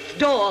fifth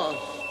door?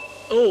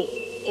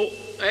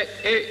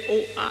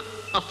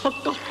 I've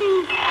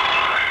forgotten.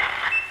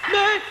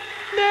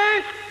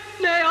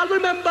 Nay, I'll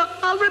remember.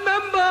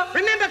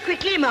 Remember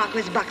quickly,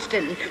 Marquis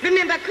Buxton.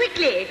 Remember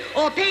quickly,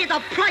 or pay the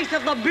price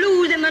of the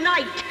blues in the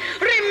night.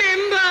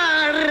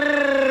 Remember!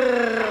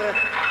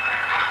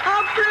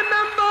 I've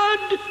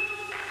remembered.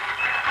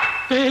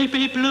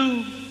 Baby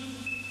blue.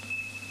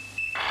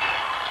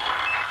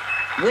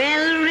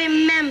 Well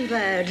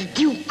remembered,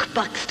 Duke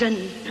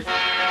Buxton.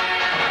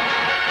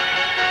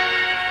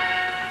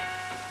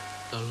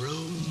 The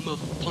room of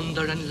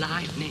thunder and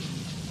lightning.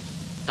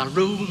 The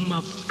room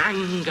of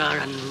anger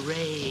and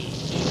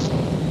rage.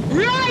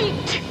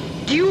 Right,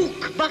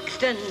 Duke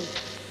Buxton.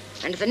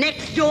 And the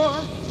next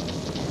door?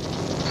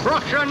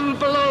 Prussian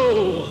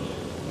blue.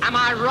 Am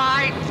I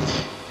right?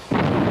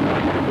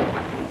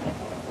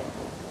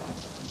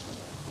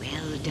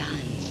 Well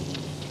done,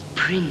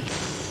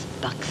 Prince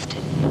Buxton.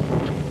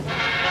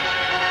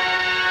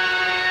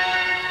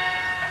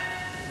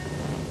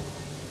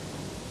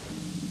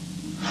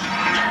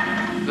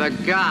 The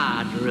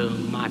guard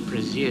room, I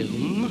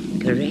presume.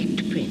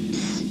 Correct,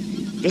 Prince.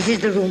 This is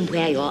the room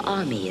where your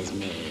army is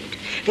made.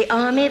 The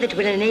army that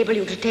will enable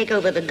you to take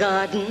over the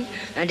garden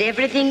and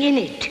everything in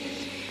it.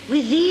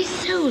 With these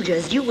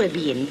soldiers, you will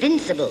be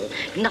invincible.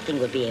 Nothing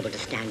will be able to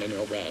stand in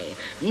your way.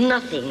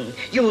 Nothing.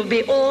 You will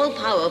be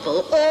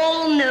all-powerful,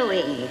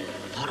 all-knowing.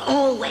 For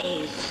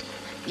always.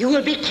 You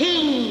will be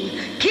king,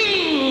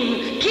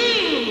 king,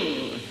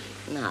 king.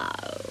 Now,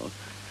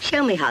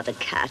 show me how the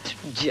cat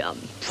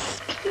jumps.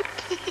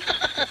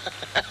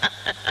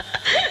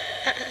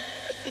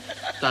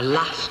 The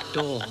last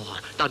door.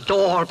 The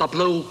door of the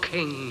Blue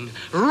King.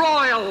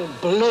 Royal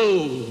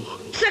Blue.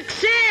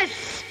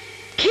 Success,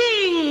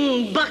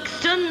 King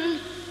Buxton.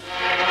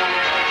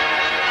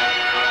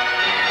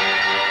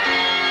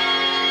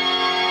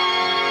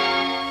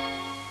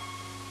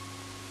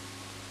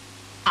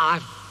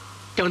 I've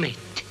done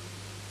it.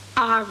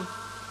 I've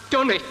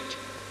done it.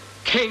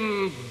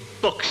 King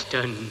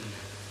Buxton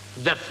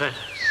the First.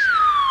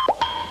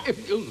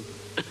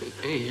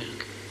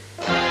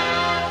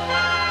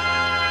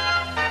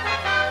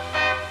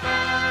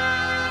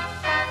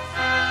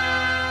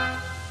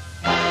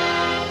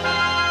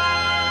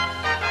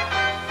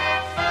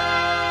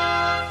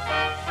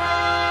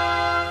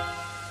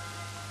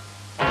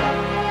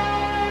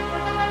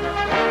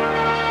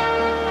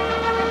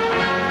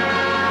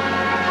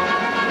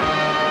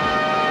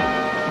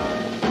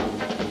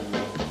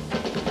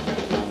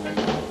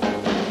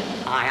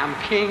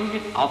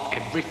 king of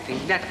everything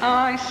that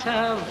I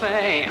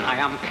survey. I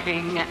am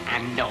king,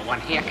 and no one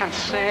here can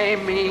say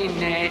me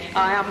nay.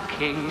 I am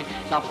king,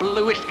 the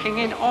bluest king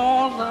in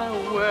all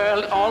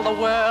the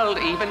world,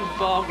 even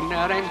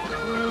Wagner and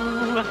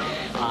crew.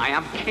 I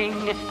am king,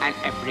 and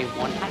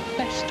everyone had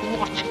best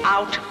watch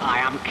out. I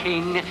am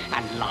king,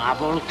 and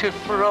liable to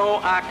throw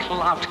a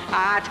clout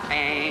at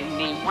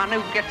anyone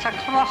who gets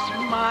across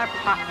my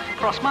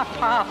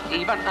path,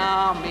 even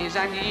armies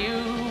and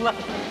you.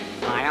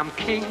 I am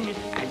king,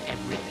 and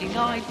everything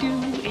I do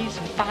is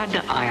bad.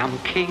 I am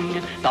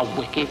king, the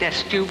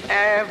wickedest you've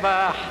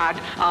ever had.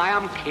 I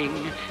am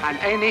king, and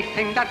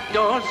anything that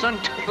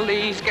doesn't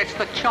please gets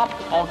the chop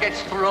or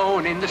gets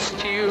thrown in the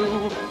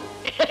stew.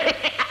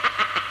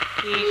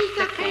 He's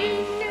the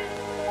king,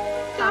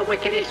 the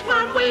wickedest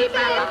one we've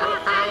ever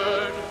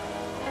had.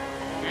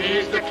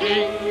 He's the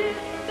king,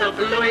 the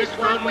bluest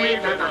one we've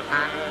ever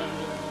had.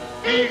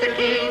 He's the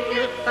king,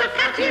 the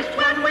cattiest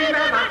one we've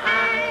ever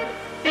had.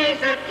 He's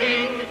the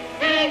king,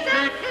 he's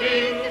the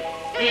king,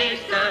 he's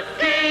the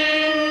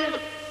king.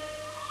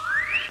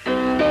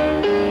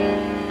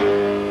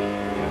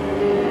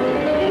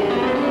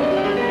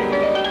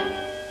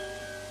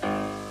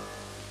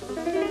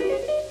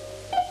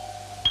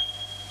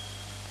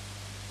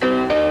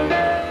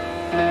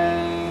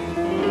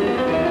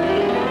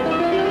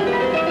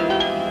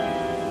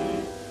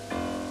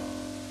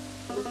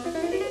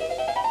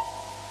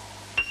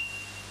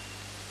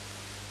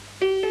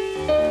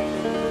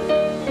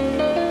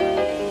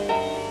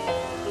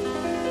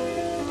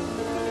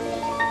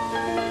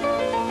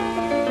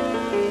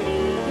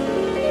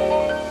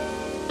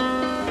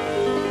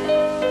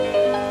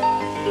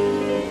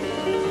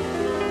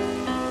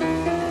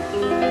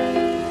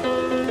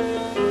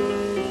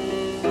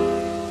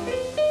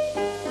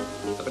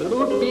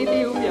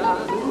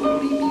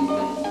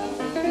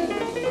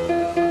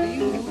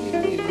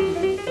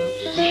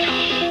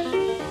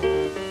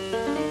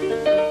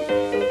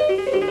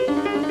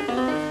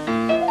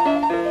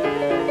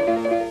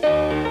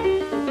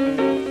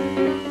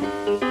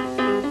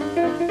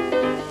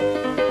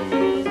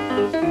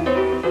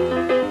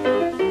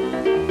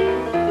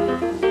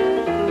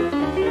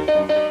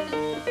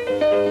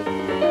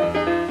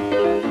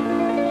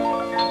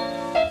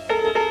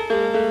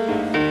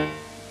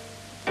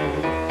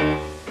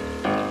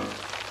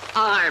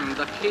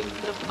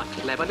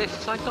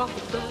 I got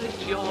the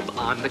job.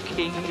 I'm the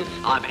king.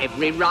 I've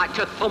every right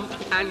to thump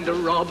and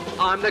rob.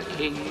 I'm the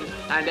king,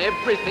 and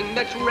everything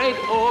that's red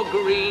or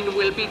green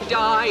will be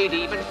dyed,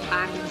 even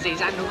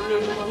pansies and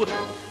rue.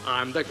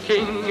 I'm the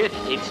king.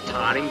 It's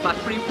tiring but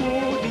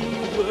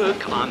rewarding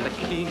work. I'm the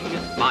king.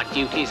 My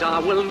duties I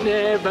will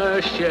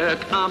never shirk.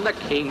 I'm the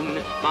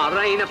king. My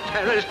reign of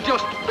terror's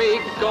just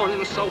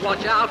begun, so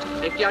watch out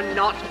if you're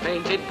not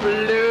painted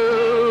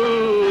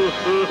blue.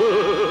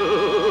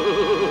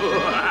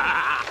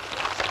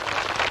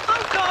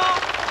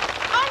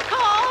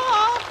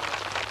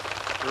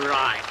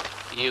 Right,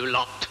 you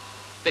lot.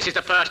 This is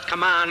the first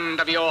command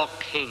of your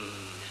king.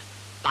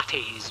 That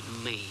is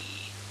me,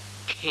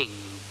 King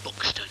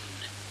Buxton.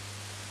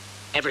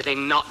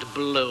 Everything not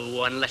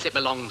blue, unless it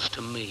belongs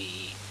to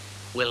me,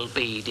 will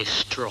be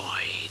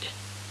destroyed.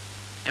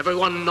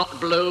 Everyone not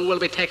blue will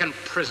be taken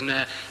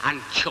prisoner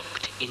and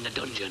chucked in the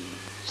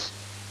dungeons.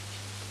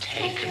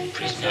 Taken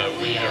prisoner,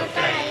 we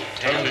obey.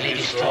 Totally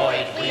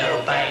destroyed, we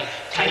obey.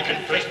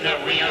 Taken prisoner,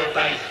 we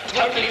obey.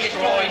 Totally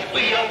destroyed,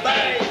 we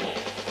obey.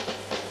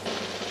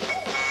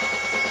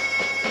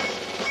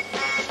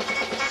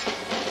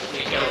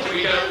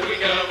 We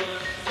go,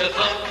 to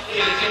thump,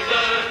 kill and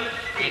burn.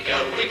 We go,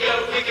 we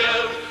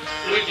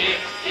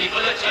give people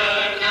a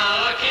turn.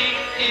 Our king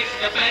is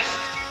the best.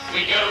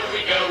 We go.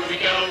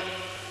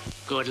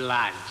 Good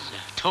lads,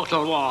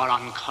 total war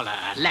on colour.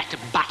 Let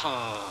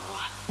battle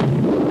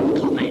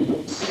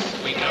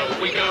commence. We go.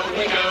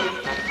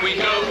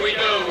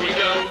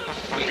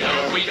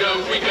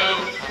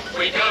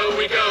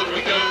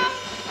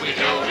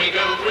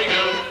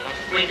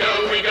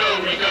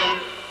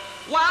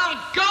 Well,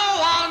 go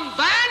on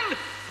then!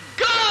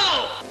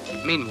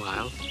 Go!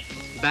 Meanwhile,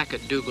 back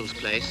at Dougal's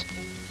place,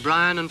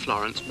 Brian and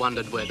Florence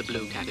wondered where the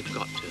blue cat had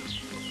got to.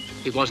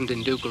 He wasn't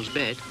in Dougal's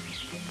bed.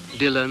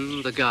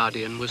 Dylan, the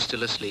guardian, was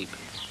still asleep,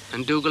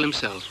 and Dougal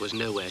himself was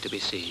nowhere to be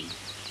seen.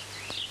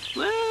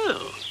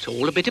 Well, it's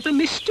all a bit of a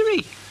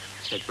mystery,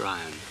 said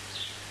Brian.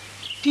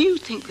 Do you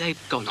think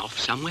they've gone off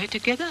somewhere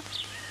together?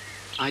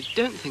 I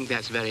don't think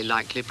that's very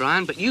likely,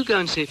 Brian, but you go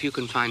and see if you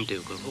can find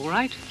Dougal, all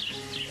right?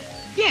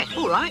 Yeah,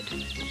 all right.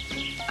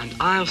 And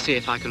I'll see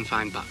if I can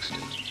find Buxton.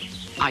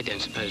 I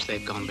don't suppose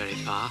they've gone very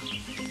far.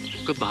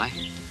 Goodbye.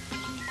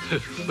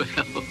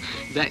 Well,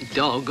 that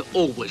dog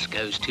always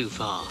goes too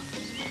far.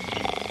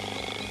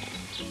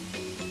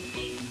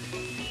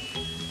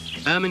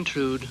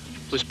 Ermintrude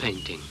was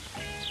painting.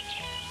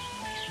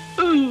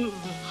 Oh,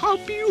 how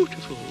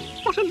beautiful.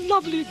 What a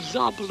lovely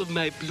example of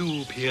my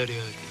blue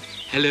period.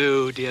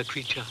 Hello, dear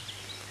creature.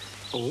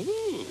 Oh,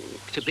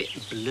 it's a bit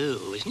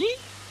blue, isn't it?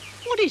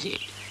 What is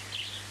it?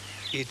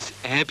 It's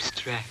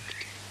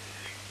abstract.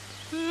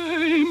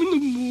 I'm in the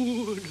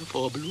mood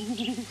for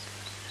blue.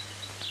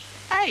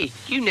 say,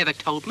 you never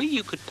told me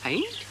you could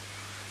paint.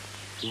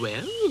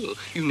 Well,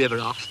 you never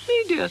asked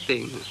me, dear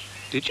thing,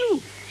 did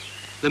you?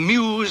 The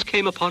muse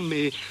came upon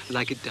me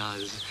like it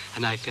does,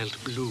 and I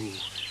felt blue.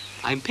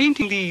 I'm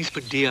painting these for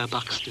dear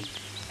Buxton.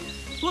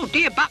 Well,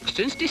 dear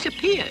Buxton's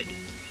disappeared.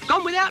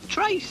 Gone without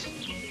trace.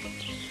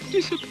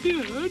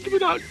 Disappeared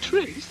without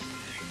trace?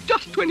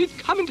 Just when he'd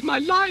come into my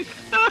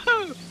life.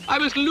 Oh, I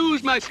must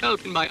lose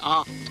myself in my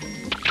art.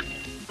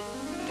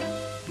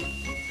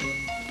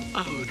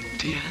 Oh,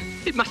 dear.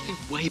 It must be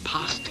way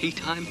past tea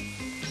time.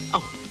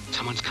 Oh,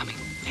 someone's coming.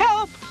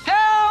 Help!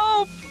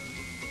 Help!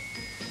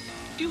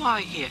 Do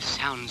I hear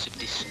sounds of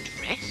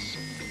distress?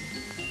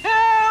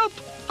 Help!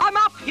 I'm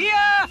up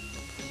here!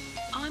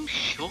 I'm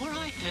sure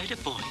I heard a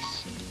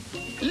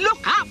voice.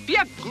 Look up,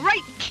 you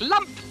great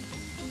clump!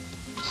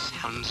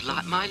 Sounds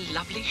like my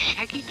lovely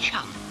shaggy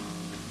chum.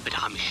 But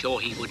I'm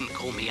sure he wouldn't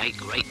call me a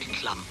great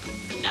clump.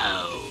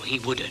 No, he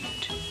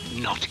wouldn't.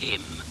 Not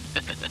him.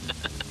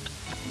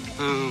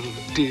 Oh,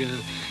 dear.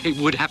 It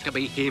would have to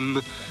be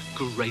him.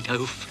 Great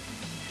oaf.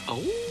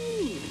 Oh,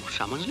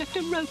 someone's left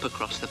a rope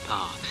across the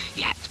path.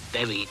 Yeah, it's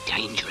very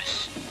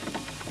dangerous.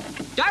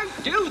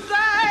 Don't do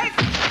that!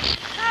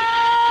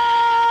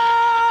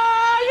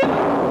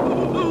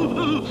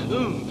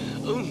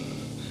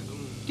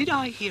 Did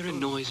I hear a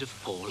noise of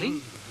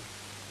falling?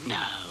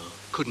 No,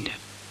 couldn't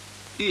have.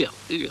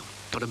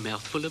 Got a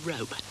mouthful of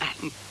rope.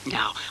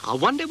 Now, I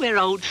wonder where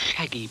old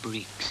Shaggy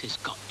Briggs has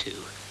got to.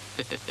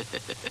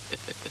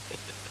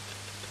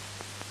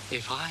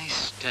 If I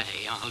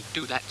stay, I'll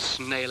do that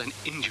snail an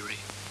injury.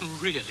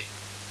 Really.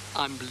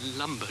 I'm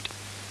lumbered.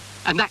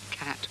 And that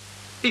cat,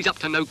 he's up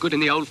to no good in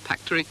the old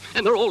factory,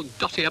 and they're all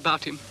dotty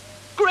about him.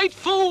 Great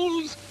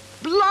fools!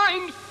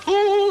 Blind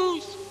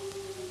fools!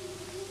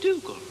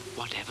 Dougal,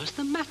 whatever's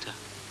the matter?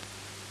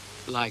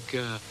 Like,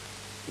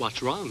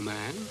 what's wrong,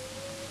 man?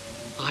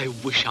 I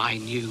wish I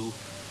knew.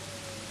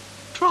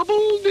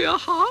 Trouble, dear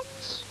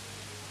hearts?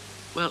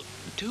 Well,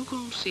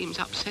 Dougal seems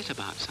upset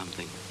about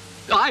something.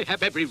 I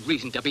have every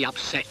reason to be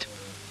upset.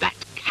 That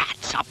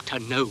cat's up to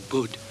no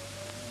good.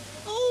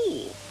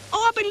 Oh,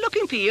 I've been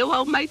looking for you,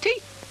 old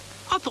matey.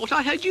 I thought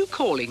I heard you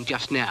calling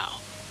just now.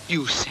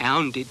 You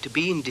sounded to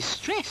be in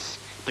distress,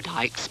 but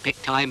I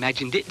expect I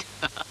imagined it.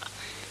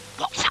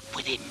 What's up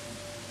with him?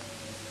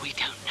 We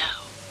don't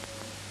know.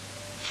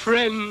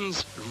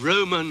 Friends,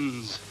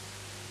 Romans,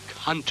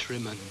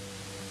 countrymen.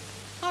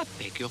 I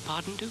beg your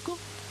pardon, Dougal.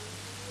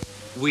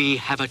 We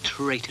have a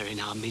traitor in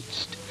our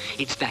midst.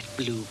 It's that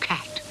blue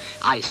cat.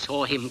 I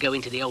saw him go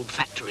into the old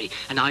factory,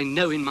 and I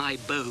know in my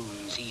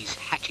bones he's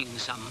hatching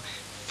some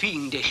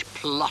fiendish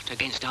plot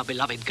against our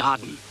beloved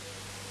garden.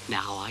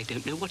 Now, I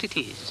don't know what it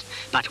is,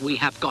 but we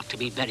have got to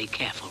be very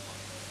careful.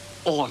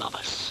 All of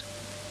us.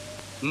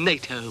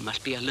 NATO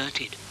must be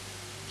alerted.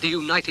 The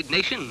United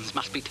Nations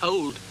must be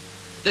told.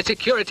 The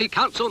Security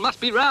Council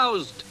must be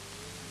roused.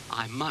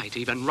 I might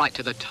even write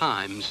to the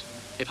Times,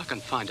 if I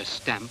can find a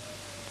stamp.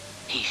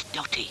 He's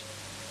dotty.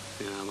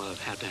 Yeah, well, it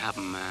had to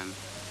happen, man.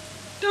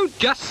 Don't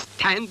just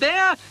stand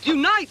there.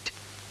 Unite.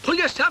 Pull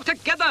yourself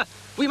together.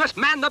 We must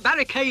man the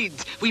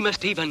barricades. We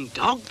must even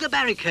dog the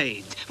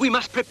barricades. We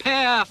must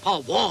prepare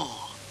for war.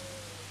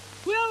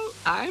 Well,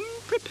 I'm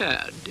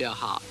prepared, dear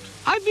heart.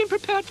 I've been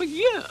prepared for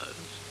years.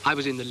 I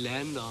was in the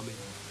Land Army.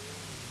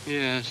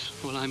 Yes,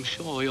 well, I'm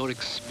sure your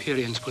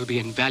experience will be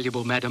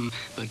invaluable, madam,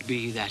 but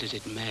be that as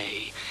it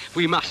may.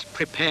 We must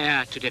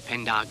prepare to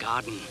defend our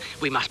garden.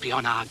 We must be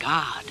on our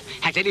guard.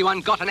 Has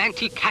anyone got an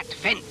anti-cat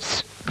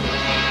fence?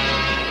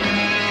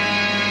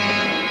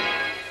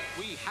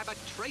 We have a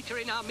traitor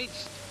in our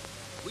midst.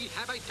 We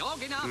have a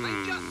dog in our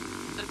manger.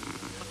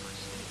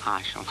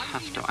 I shall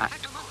have to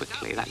act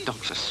quickly. That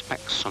dog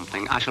suspects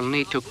something. I shall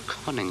need to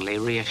cunningly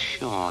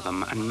reassure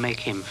them and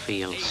make him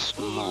feel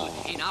small.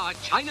 In our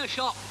china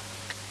shop.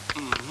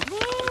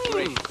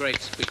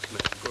 Great speech,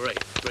 man.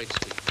 Great speech.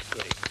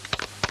 Great.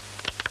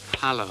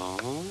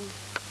 Hello?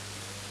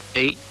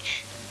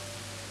 H?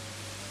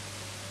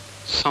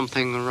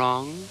 Something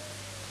wrong?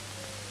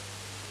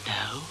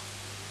 No.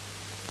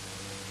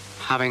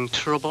 Having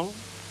trouble?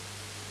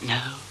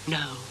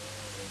 No.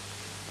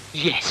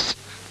 Yes,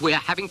 we're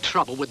having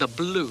trouble with the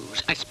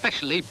blues,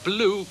 especially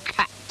blue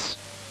cats.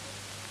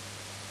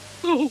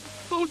 Oh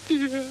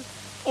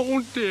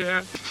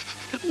dear.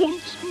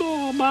 Once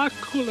more my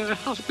colour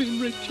has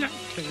been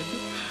rejected.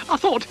 I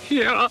thought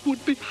here I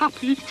would be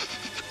happy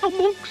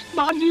amongst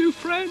my new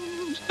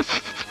friends.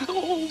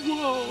 Oh,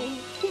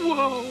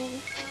 whoa.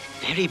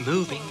 Very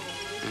moving.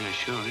 Yeah,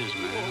 sure is,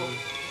 man.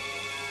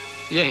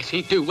 Yes,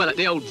 he'd do well at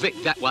the old Vic,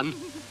 that one.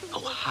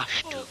 Oh,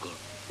 hush, Dougal.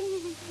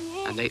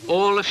 And they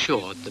all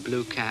assured the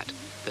blue cat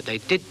that they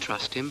did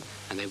trust him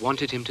and they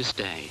wanted him to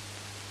stay.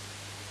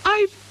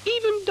 I've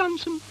even done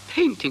some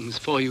paintings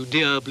for you,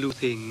 dear blue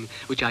thing,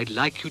 which I'd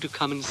like you to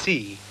come and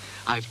see.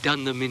 I've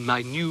done them in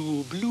my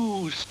new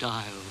blue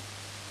style.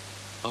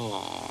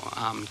 Oh,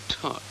 I'm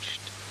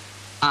touched.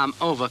 I'm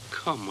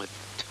overcome with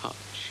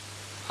touch.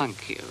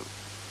 Thank you.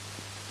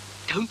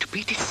 Don't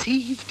be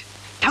deceived.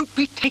 Don't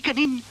be taken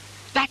in.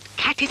 That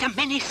cat is a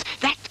menace.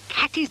 That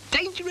cat is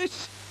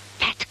dangerous.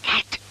 That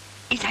cat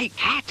is a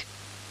cat.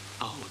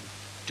 Oh,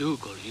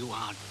 Dougal, you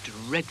are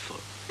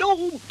dreadful.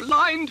 Oh,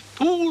 blind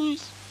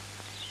fools!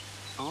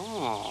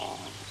 Oh,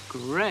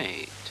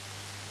 great.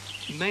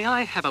 May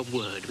I have a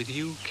word with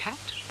you, cat?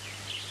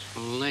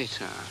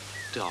 Later,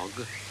 dog.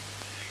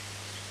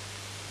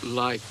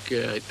 Like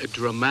a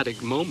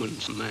dramatic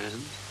moments,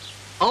 man.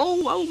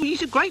 Oh,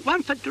 he's a great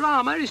one for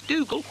drama, is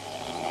Dougal.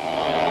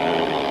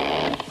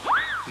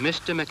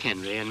 Mr.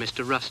 McHenry and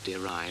Mr. Rusty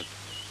arrived,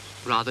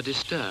 rather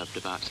disturbed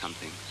about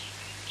something.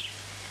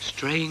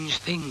 Strange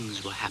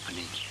things were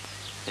happening,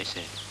 they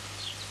said.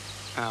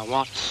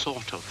 What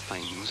sort of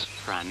things,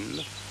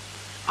 friend?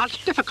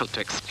 It's difficult to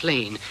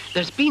explain.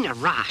 There's been a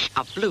rash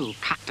of blue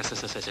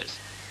cactuses.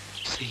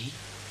 See?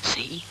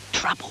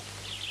 Trouble.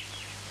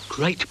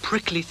 Great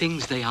prickly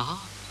things they are,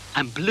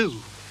 and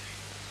blue.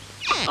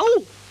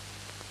 Oh!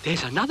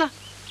 There's another.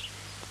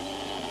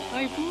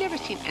 I've never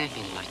seen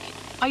anything like it.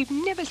 I've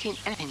never seen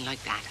anything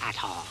like that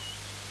at all.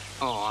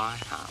 Oh, I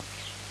have.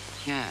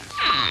 Yes.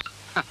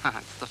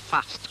 It's the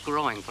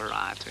fast-growing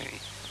variety.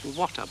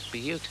 What a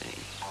beauty.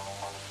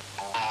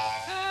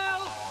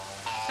 Help!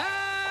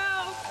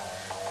 Help!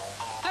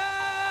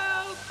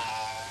 Help!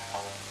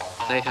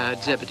 They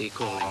heard Zebedee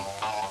calling.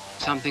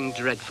 Something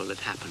dreadful had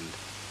happened.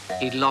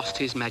 He'd lost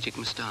his magic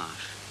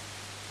moustache.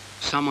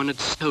 Someone had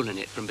stolen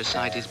it from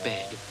beside his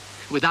bed.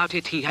 Without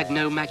it, he had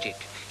no magic.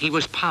 He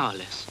was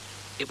powerless.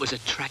 It was a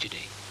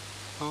tragedy.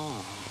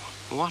 Oh,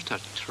 what a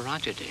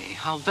tragedy.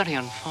 How very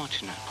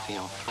unfortunate for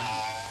your friend.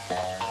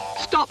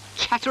 Stop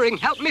chattering.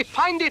 Help me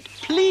find it,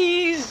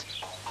 please.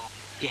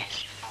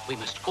 Yes, we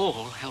must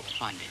all help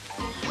find it.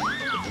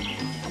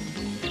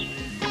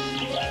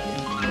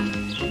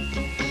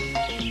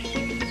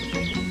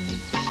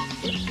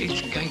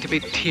 It's going to be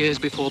tears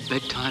before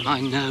bedtime, I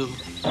know.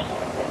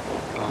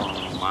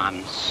 Oh,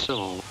 I'm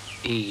so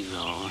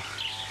evil.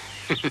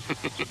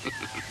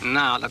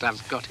 Now that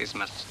I've got his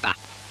moustache,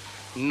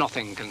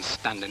 nothing can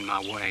stand in my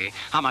way.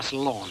 I must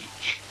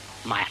launch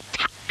my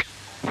attack.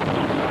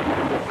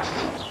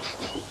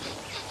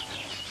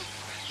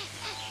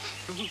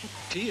 Oh,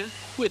 dear.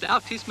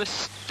 Without his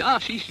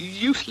moustache, he's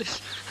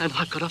useless. And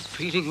I've got a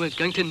feeling we're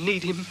going to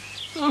need him.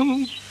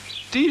 Oh,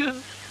 dear.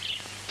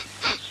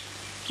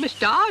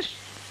 Moustache?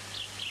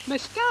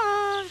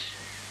 Moustache?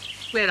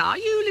 Where are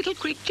you, little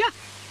creature?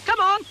 Come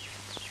on.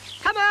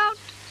 Come out.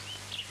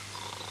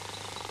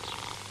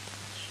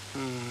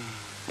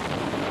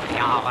 The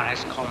hour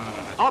has come.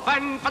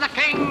 Open for the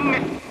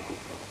king!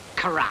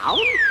 Crown?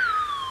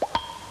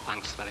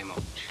 Thanks very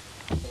much.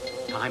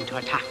 Time to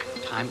attack,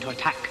 time to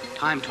attack,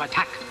 time to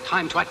attack,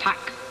 time to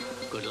attack.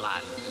 Good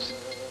lads.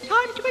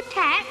 Time to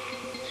attack?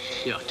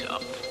 Shut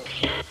up.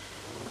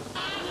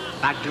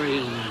 Bad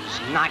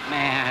dreams,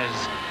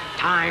 nightmares.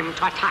 Time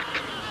to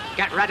attack.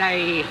 Get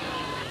ready.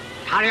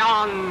 Carry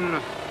on.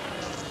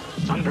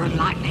 Thunder and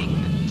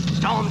lightning.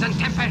 Storms and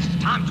tempests.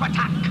 Time to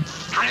attack.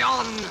 Carry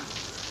on.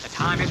 The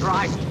time is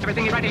right.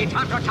 Everything is ready.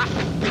 Time to attack.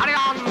 Carry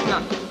on.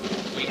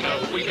 We go,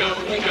 we go,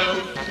 we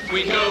go.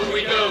 We go,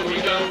 we go,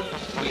 we go.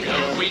 We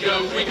go, we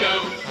go, we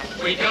go.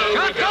 We go, we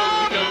go, we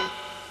go.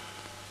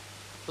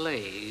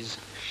 Please,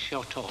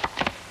 shut up.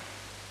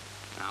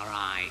 All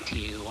right,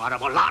 you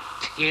horrible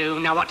lot. You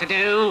know what to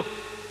do.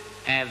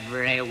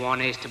 Everyone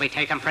is to be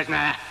taken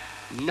prisoner.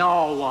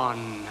 No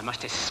one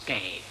must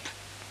escape.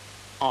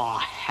 Or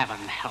heaven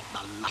help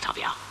the lot of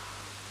you.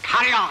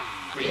 Carry on.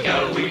 We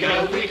go, we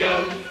go, we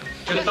go.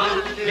 To the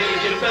fun,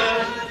 village and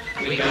burn.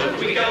 We go,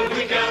 we go,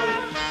 we go.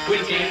 We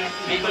give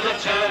people a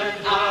turn.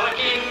 Our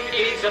king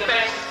is the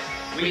best.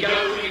 We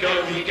go, we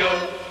go, we go.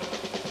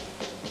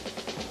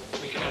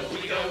 We go,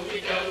 we go, we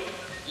go.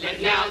 Let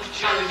now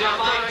challenge our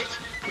might.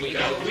 We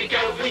go, we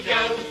go, we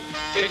go.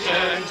 To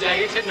turn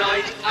day to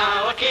night.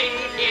 Our king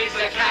is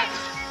the cat.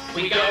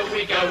 We go,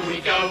 we go,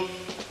 we go.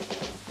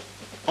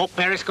 Up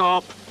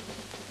periscope.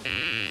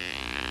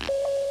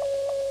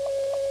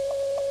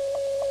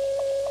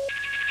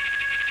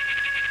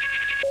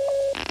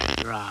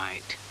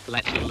 Right,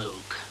 let's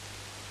look.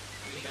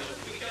 We go,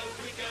 we go,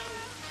 we go.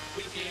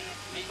 We give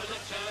people a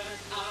turn.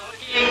 Our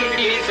king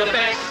is the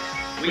best.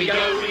 We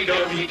go, we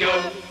go, we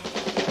go.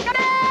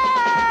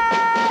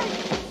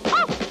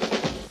 Oh!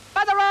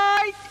 By the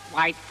right!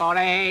 Wait for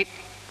it.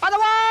 By the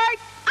right!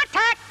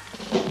 Attack!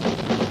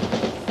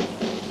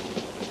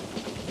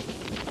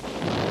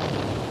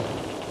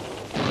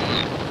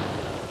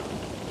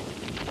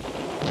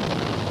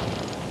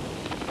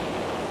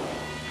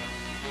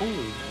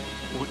 Oh,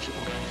 what's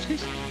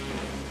this?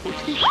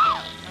 What's this?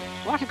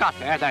 What have you got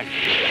there, then?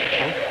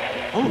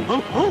 Oh!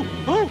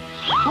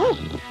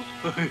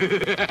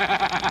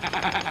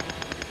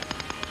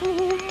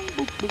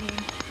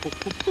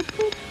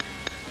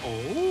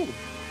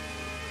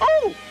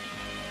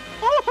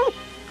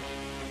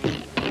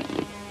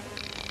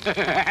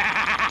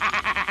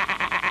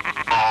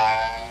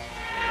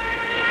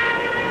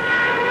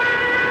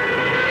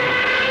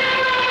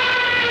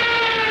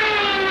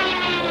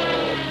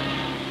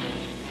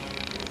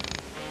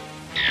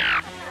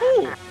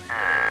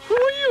 Who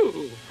are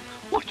you?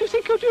 What do you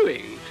think you're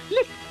doing?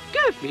 Let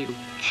go of me, you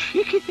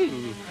cheeky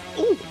thing.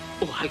 Oh,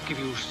 I'll give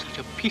you such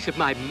a piece of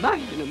my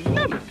mind in a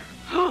moment.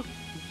 Oh,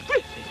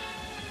 really?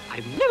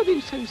 I've never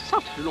been so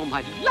insulted in all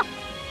my life.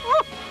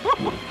 Help!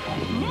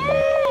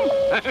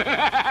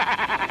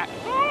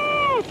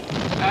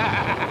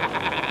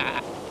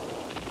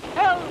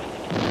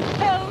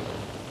 Help!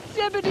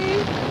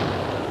 Zebedee!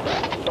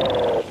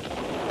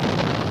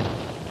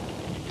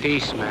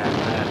 Peace,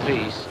 man,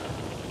 peace.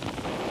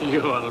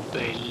 You'll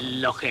be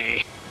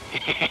lucky.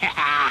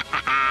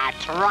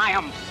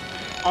 Triumph!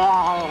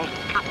 All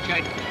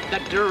captured, the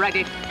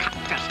dreaded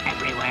cactus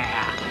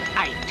everywhere.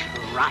 I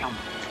triumph.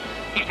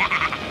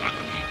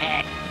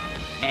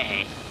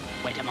 Hey,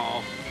 wait a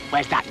more.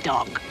 Where's that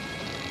dog?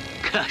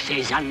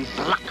 Curses and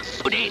black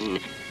pudding.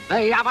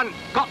 They haven't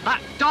got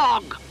that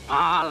dog.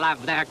 I'll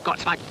have their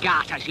guts for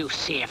garters, you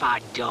see if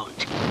I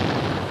don't.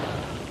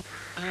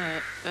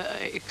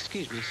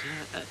 Excuse me,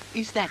 sir.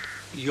 Is that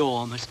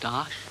your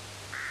moustache?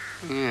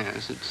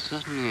 Yes, it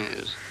certainly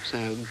is.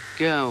 So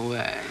go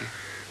away.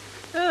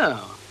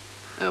 Oh,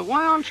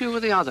 why aren't you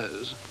with the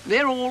others?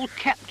 They're all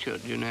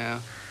captured, you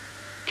know.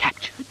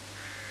 Captured?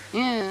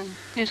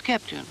 Yes,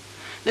 captured.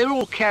 They were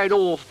all carried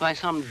off by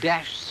some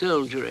dash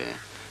soldiery.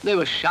 They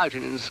were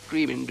shouting and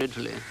screaming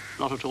dreadfully.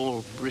 Not at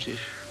all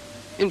British.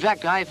 In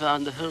fact, I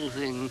found the whole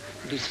thing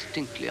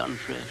distinctly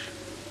unfresh.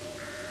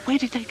 Where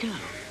did they go?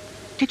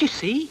 Did you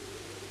see?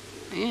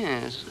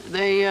 Yes,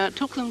 they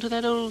took them to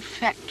that old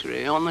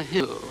factory on the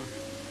hill.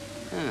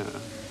 Oh,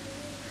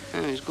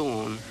 he's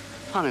gone.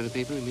 Funny the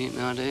people we meet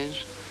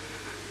nowadays.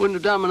 Wouldn't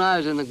have done when I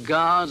was in the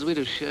Guards. We'd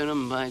have shown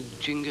them by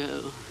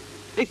jingo.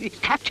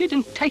 Captured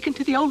and taken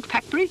to the old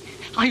factory?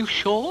 Are you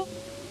sure?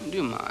 Do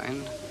you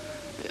mind?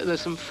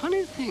 There's some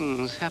funny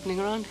things happening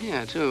around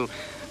here, too.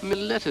 My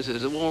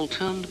lettuces have all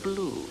turned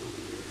blue.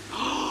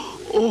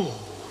 Oh,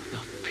 the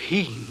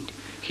fiend.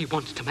 He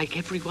wants to make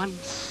everyone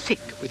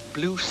sick with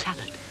blue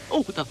salad.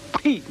 Oh, the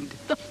fiend,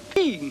 the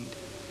fiend.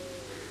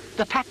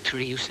 The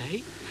factory, you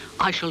say?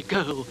 I shall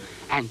go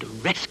and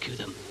rescue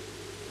them.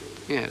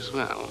 Yes,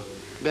 well,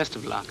 best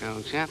of luck,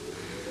 old chap.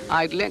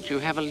 I'd let you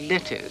have a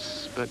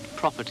lettuce, but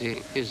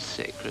property is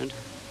sacred.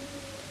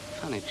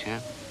 Funny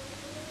chap.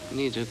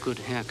 Needs a good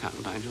haircut,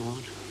 by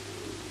George.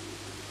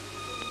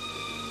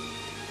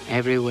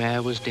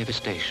 Everywhere was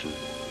devastation.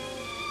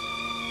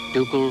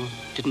 Dougal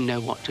didn't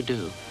know what to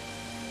do.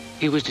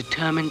 He was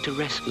determined to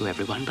rescue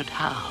everyone, but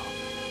how?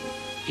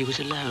 He was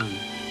alone,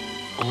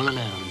 all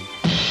alone.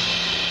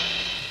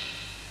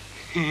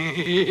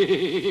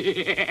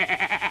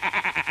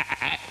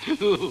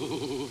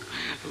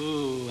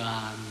 Ooh,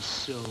 I'm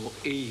so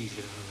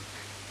eager.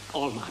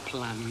 All my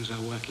plans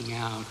are working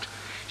out.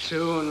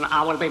 Soon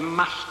I will be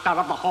master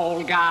of the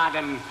whole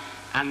garden,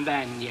 and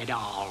then you'd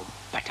all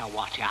better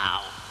watch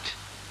out.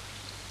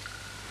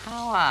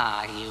 How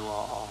are you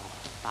all,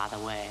 by the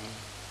way?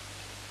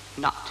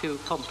 Not too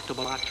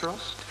comfortable, I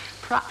trust.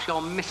 Perhaps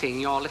you're missing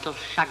your little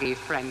shaggy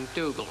friend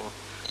Dougal.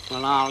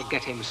 Well, I'll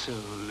get him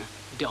soon.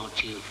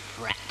 Don't you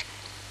fret.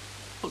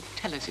 Well,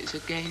 tell us it's a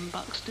game,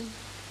 Buxton.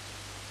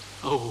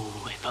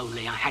 Oh, if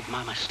only I had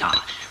my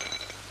moustache.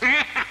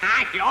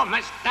 Your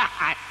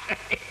moustache!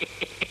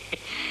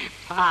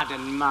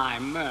 Pardon my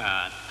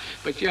mirth,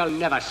 but you'll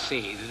never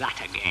see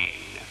that again.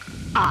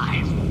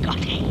 I've got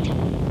it.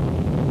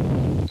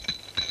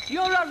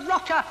 You're a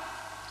rotter!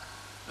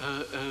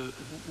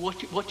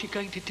 What you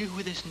going to do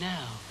with us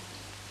now?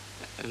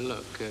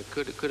 Look,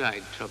 could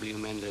I trouble you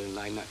men to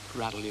not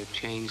rattle your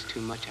chains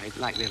too much? I'd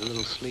like to have a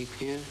little sleep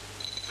here.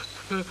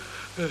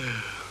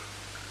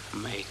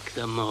 Make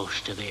the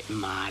most of it,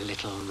 my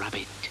little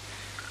rabbit.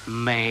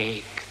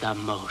 Make the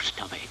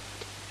most of it.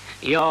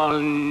 You'll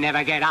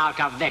never get out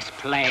of this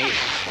place.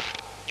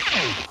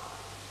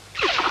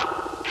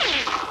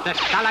 The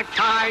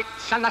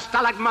stalactites and the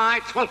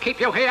stalagmites will keep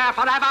you here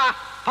forever,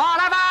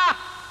 forever!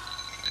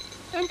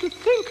 And to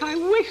think I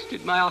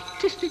wasted my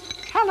artistic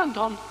talent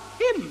on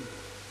him.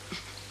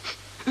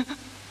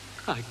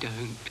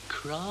 Don't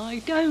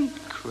cry.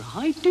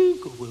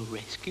 Dougal will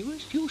rescue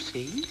us, you'll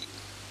see.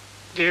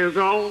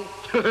 Dougal?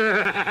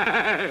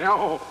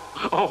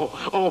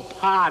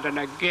 Pardon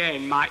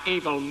again my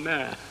evil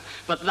mirth.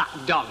 But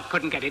that dog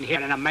couldn't get in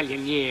here in a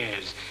million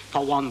years.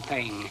 For one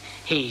thing,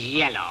 he's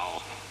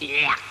yellow.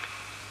 Yuck.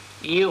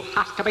 You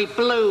have to be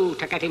blue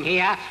to get in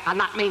here, and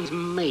that means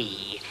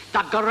me,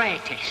 the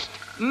greatest.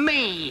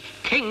 Me,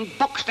 King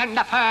Buxton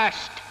the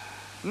First.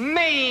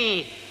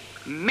 Me.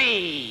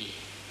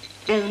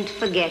 Don't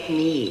forget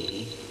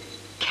me,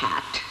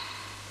 cat.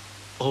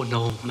 Oh,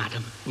 no,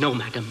 madam. No,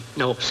 madam.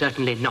 No,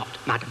 certainly not,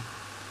 madam.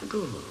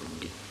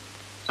 Good.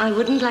 I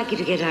wouldn't like you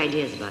to get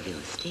ideas above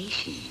your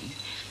station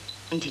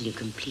until you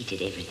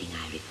completed everything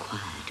I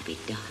require to be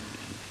done.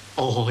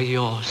 Oh,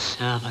 your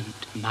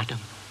servant, madam.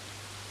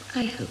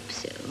 I hope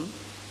so.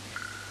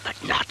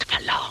 But not for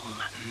long,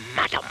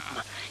 madam.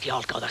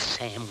 You'll go the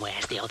same way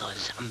as the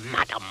others,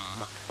 madam.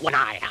 When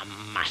I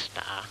am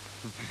master,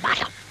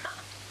 madam.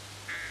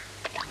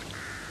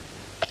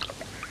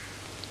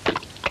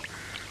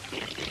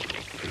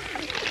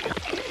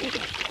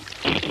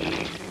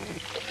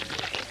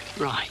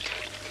 Right.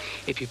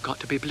 If you've got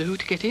to be blue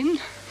to get in,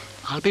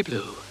 I'll be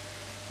blue.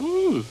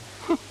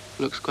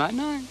 Looks quite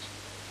nice.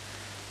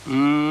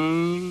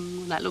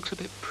 That looks a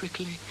bit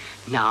prickly.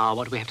 Now,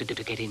 what do we have to do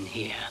to get in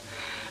here?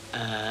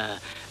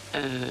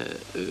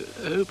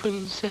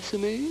 Open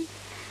sesame?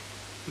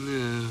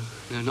 No,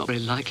 not very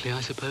likely,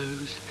 I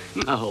suppose.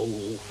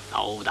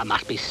 Oh, there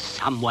must be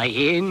some way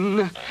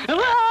in.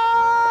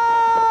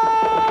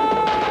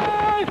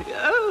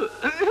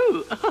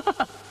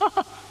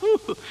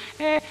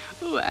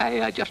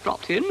 I just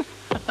dropped in.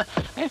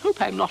 I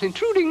hope I'm not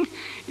intruding.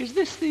 Is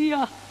this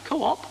the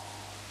co-op?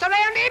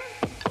 Surround him!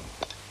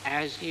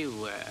 As you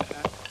were.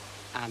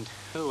 And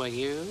who are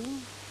you?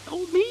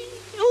 Oh, me?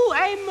 Oh,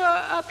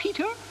 I'm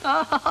Peter.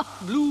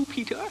 Blue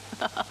Peter.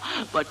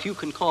 But you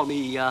can call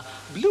me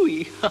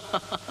Bluey.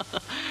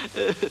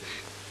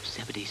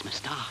 Zebedee's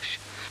moustache.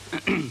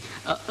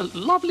 A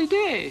lovely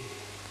day.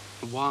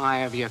 Why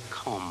have you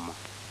come?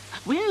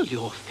 Well,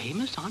 you're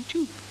famous, aren't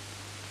you?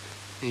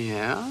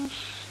 Yes,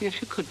 you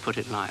could put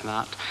it like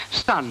that.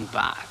 Stand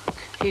back.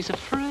 He's a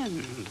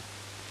friend.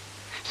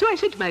 So I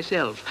said to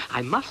myself,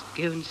 I must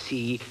go and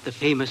see the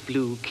famous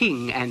Blue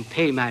King and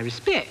pay my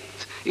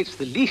respects. It's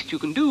the least you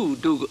can do,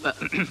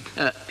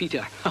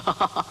 Peter.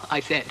 I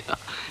said,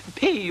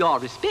 pay your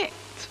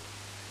respects.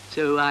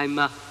 So I'm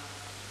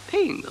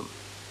paying them.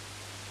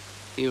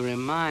 You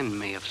remind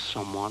me of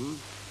someone.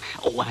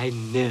 Oh, I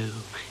know.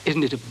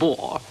 Isn't it a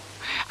bore?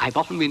 I've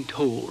often been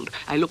told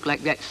I look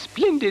like that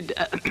splendid,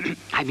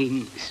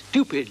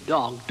 stupid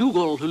dog,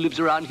 Dougal, who lives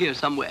around here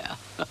somewhere.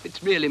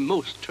 It's really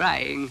most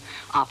trying.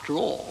 After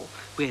all,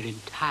 we're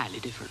entirely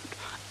different.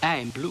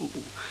 I'm blue,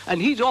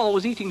 and he's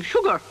always eating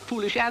sugar,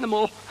 foolish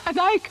animal, and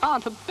I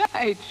can't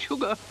abide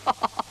sugar.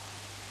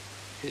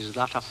 Is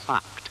that a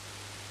fact?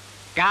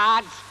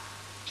 Guards,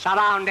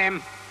 surround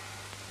him.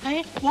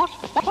 Hey, what?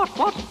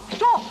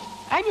 Stop!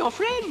 I'm your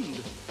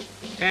friend.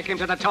 Take him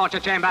to the torture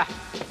chamber.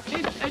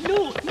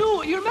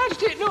 No, Your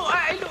Majesty, no,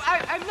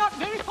 I'm not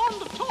very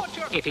fond of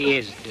torture. If he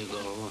is,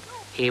 Dougal,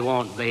 he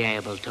won't be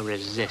able to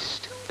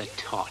resist the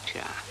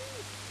torture.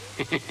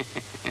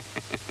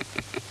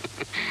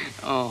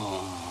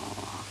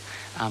 Oh,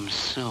 I'm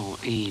so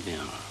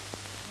evil.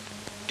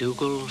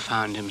 Dougal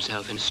found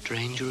himself in a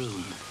strange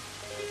room,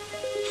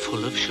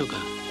 full of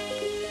sugar.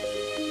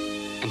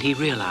 And he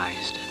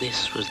realized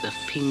this was the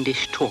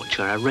fiendish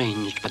torture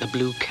arranged by the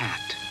blue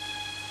cat.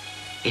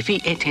 If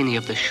he ate any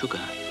of the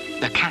sugar,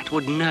 the cat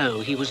would know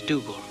he was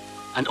Dougal,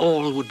 and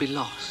all would be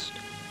lost.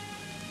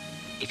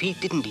 If he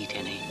didn't eat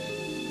any,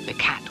 the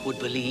cat would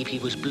believe he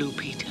was Blue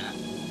Peter,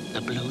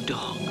 the blue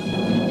dog.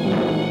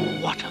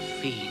 What a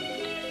fiend.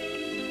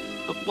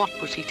 But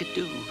what was he to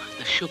do?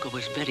 The sugar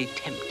was very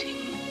tempting,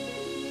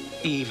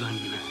 even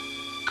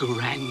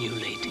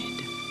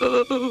granulated.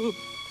 Oh,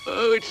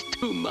 it's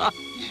too much.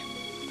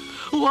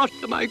 What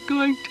am I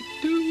going to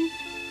do?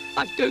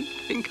 I don't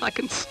think I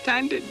can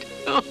stand it.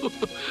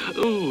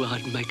 Oh,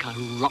 I'd make a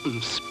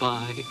rotten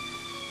spy.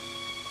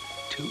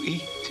 To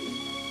eat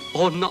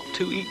or not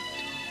to eat,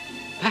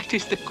 that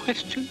is the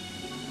question.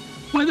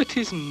 Whether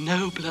 'tis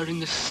nobler in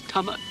the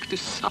stomach to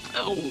suffer.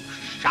 Oh,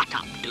 shut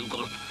up,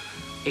 Dougal.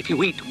 If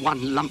you eat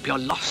one lump, you're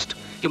lost.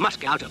 You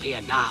must get out of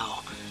here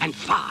now, and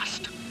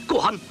fast. Go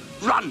on,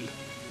 run!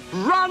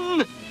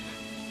 Run!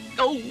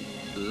 Oh,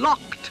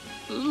 locked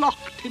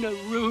in a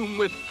room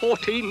with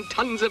 14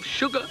 tons of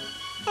sugar.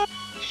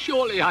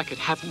 Surely I could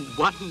have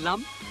one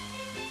lump.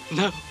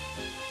 No.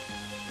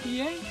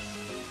 Yes.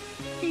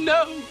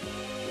 No.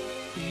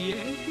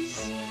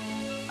 Yes.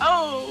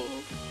 Oh.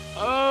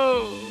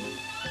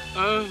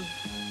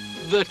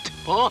 The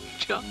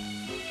torture.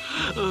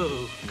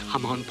 Oh,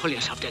 come on, pull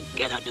yourself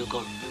together,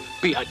 Dougal.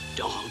 Be a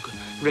dog.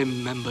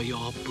 Remember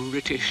you're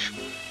British.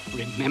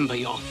 Remember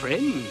your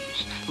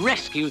friends.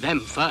 Rescue them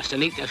first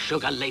and eat the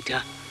sugar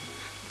later.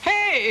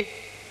 Hey,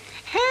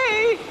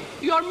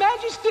 Your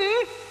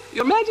Majesty!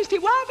 Your Majesty,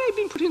 why have I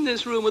been put in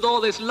this room with all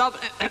this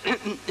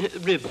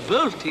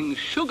revolting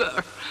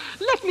sugar?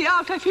 Let me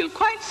out, I feel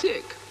quite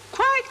sick.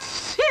 Quite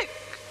sick!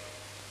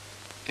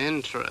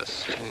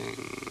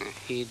 Interesting.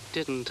 He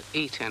didn't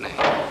eat any,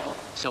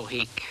 so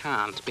he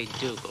can't be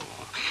Dougal.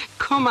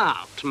 Come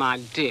out, my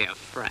dear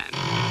friend.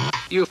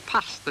 You've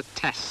passed the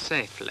test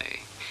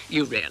safely.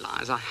 You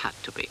realize I had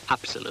to be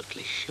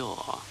absolutely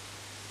sure.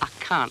 I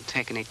can't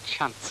take any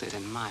chances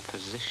in my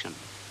position.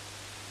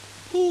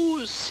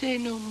 Oh, say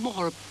no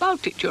more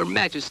about it, Your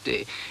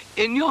Majesty.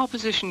 In your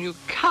position, you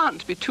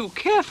can't be too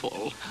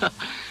careful.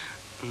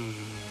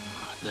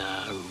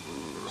 The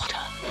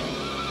rotter.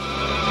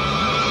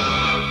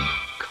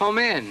 Come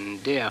in,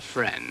 dear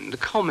friend,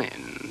 come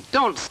in.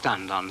 Don't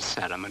stand on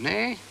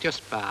ceremony.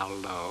 Just bow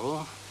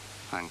low.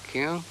 Thank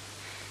you.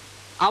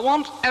 I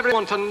want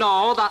everyone to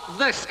know that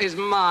this is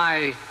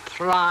my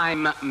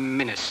Prime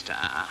Minister,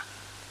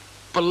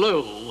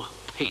 Blue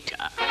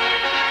Peter.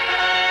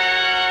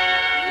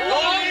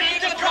 Long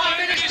live the Prime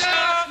Minister!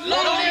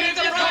 Long live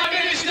the Prime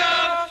Minister!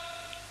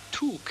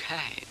 Too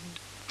kind.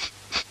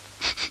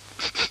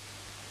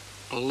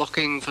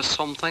 Looking for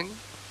something,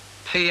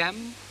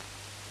 PM?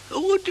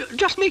 Oh,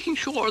 just making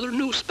sure there are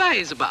no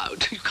spies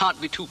about. You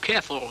can't be too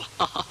careful.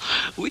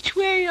 Which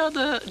way are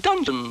the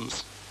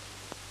dungeons?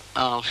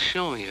 I'll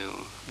show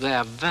you.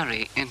 They're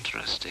very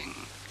interesting.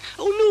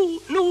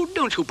 Oh, no,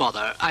 don't you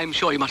bother. I'm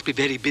sure you must be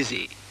very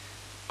busy.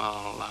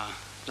 Well,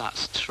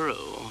 that's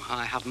true.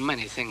 I have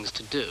many things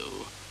to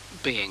do,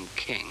 being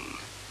king.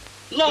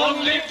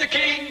 Long live the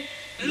king!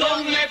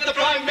 Long live the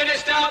Prime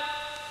Minister!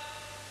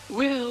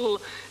 Well,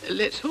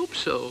 let's hope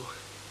so.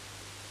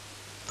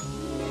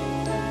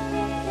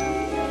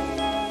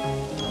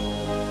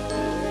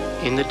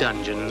 In the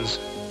dungeons,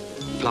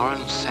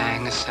 Florence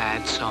sang a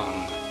sad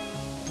song.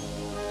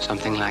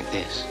 Something like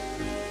this.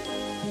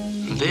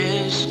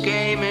 This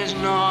game is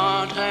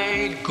not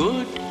a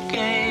good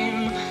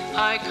game.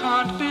 I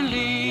can't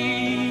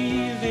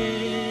believe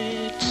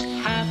it's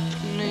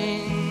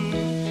happening.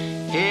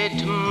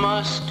 It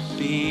must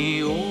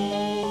be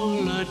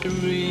all a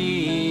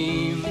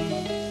dream.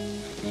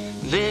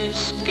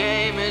 This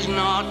game is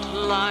not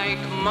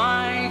like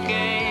my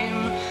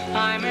game.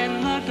 I'm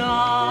in the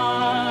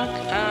dark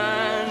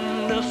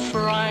and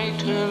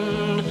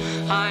frightened.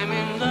 I'm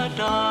in the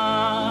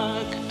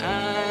dark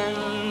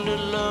and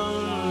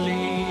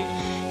lonely.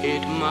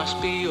 It must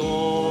be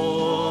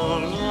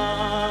all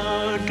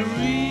a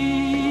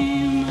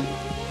dream.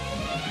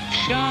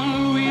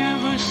 Shall we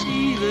ever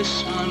see the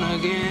sun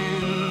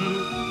again?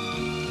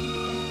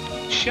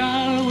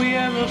 Shall we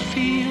ever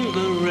feel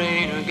the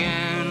rain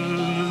again?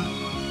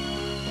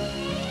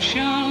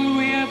 Shall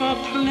we ever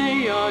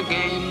play our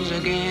games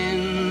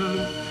again?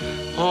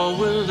 Or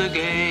will the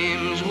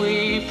games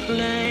we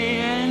play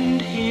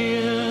end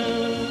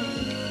here?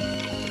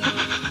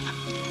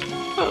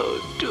 Oh,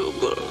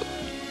 Dougal,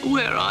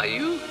 where are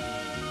you?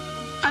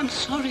 I'm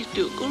sorry,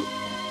 Dougal.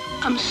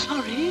 I'm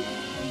sorry.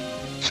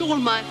 It's all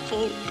my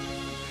fault.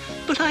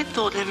 But I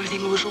thought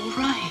everything was all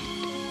right,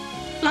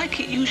 like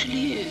it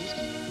usually is.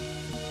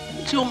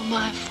 It's all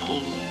my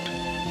fault.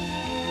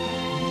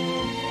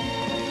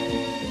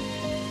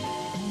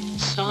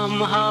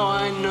 Somehow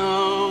I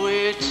know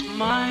it's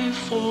my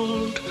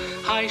fault.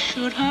 I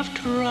should have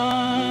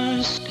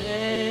trusted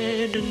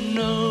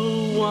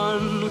no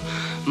one.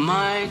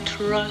 My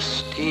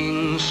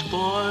trusting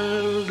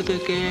spoiled the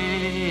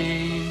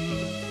game.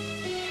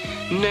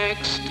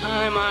 Next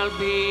time I'll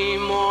be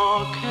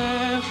more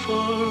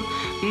careful.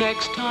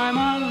 Next time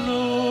I'll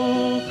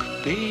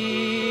look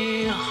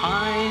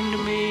behind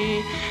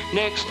me.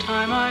 Next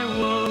time I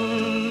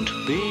won't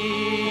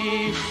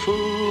be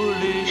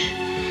foolish.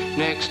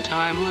 Next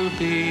time will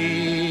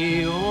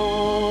be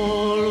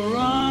all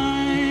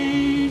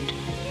right.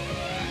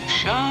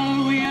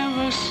 Shall we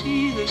ever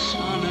see the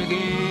sun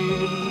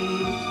again?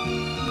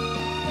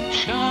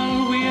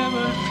 Shall we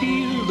ever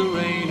feel the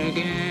rain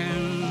again?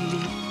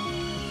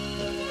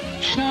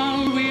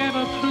 Shall we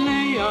ever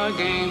play our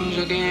games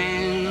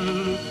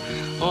again?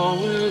 Or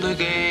will the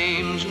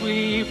games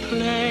we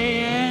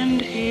play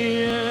end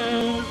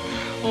here?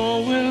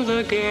 Or will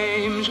the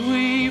games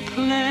we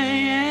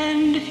play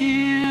end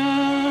here?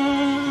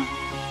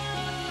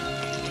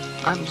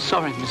 I'm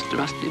sorry, Mr.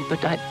 Rusty,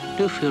 but I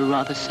do feel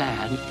rather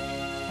sad.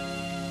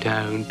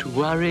 Don't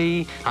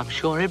worry. I'm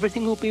sure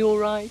everything will be all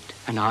right.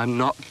 And I'm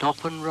not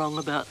often wrong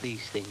about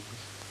these things.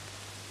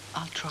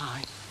 I'll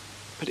try.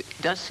 But it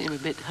does seem a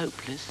bit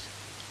hopeless,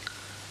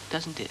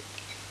 doesn't it?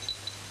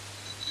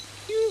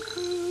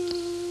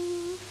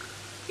 Yoo-hoo!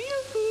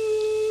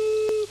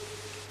 Yoo-hoo!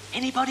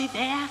 Anybody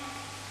there?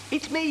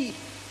 It's me.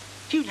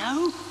 You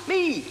know,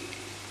 me.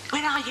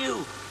 Where are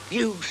you?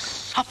 You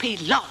soppy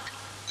lot.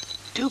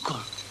 Dougal,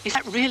 is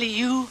that really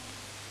you?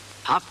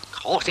 Of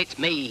course it's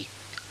me.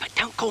 But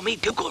don't call me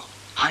Dougal.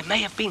 I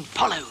may have been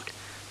followed.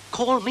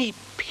 Call me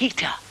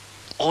Peter,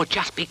 or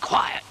just be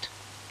quiet.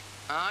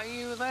 Are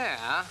you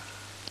there,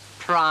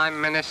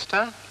 Prime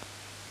Minister?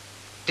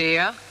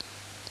 Dear?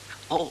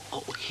 Oh,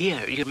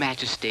 here, Your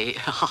Majesty.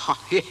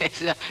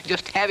 Yes,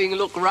 just having a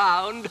look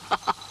round.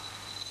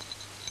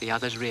 The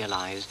others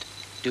realized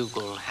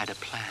Dougal had a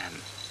plan.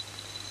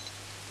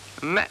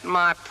 Met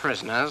my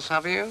prisoners,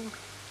 have you?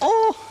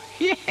 Oh,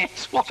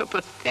 yes, what a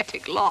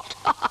pathetic lot.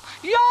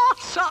 Yah,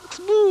 sucks,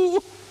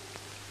 boo.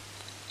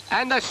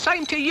 And the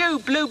same to you,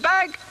 Blue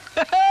Bag.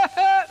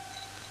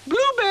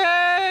 Blue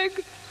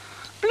bag.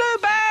 Blue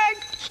bag.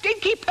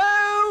 Stinky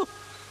poo.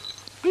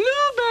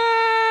 Blue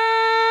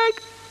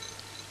bag.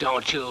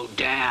 Don't you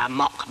dare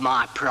mock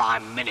my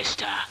Prime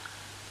Minister.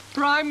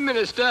 Prime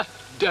Minister,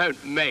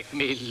 don't make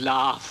me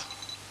laugh.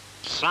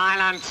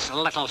 Silence,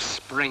 little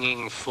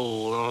springing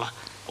fool.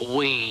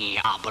 We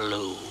are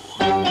blue.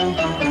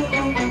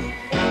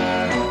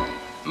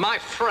 My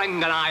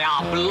friend and I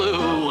are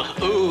blue.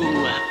 Ooh,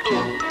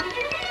 ooh.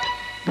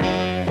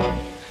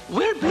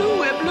 We're blue,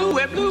 we're blue,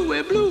 we're blue,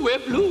 we're blue, we're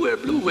blue, we're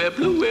blue, we're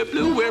blue, we're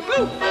blue, we're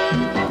blue.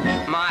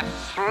 My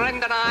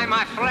friend and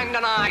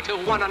I to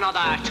one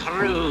another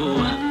true.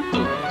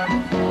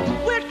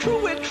 We're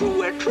true, we're true,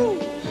 we're true.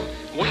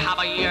 We have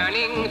a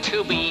yearning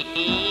to be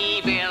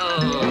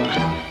evil.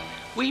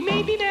 We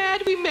may be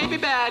bad, we may be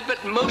bad,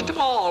 but most of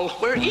all,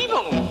 we're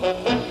evil.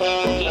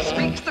 He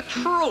speaks the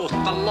truth,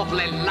 the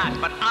lovely lad,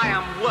 but I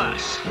am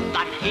worse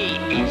than he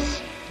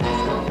is.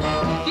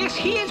 Yes,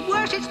 he is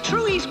worse, it's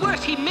true he's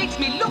worse. He makes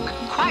me look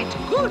quite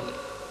good.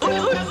 Ole!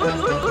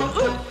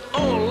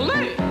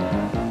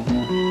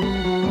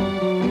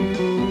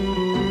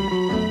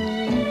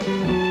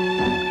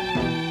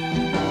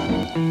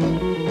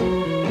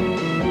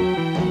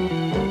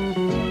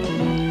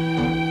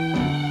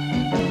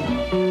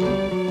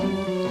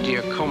 Do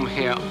you come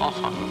here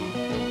often?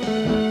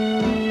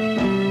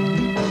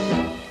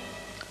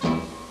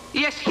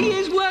 Yes, he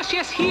is worse.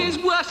 Yes, he is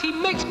worse. He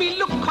makes me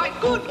look quite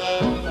good.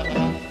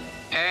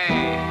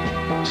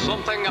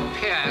 Something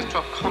appears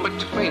to have come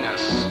between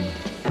us.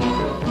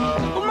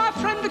 Oh, my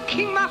friend the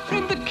king,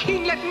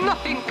 let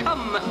nothing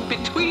come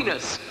between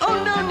us. Oh,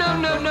 no, no,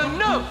 no, no,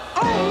 no.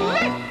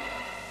 Oh,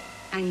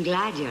 I'm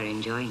glad you're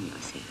enjoying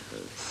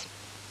yourselves.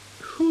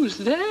 Who's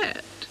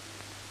that?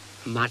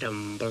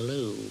 Madame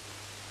Blue.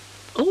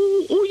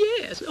 Oh,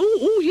 yes.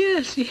 Oh,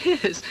 yes,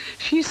 yes.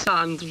 She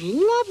sounds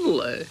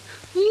lovely.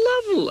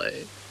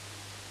 Lovely.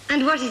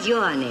 And what is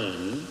your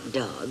name,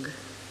 dog?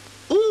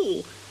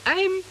 Oh,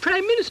 I'm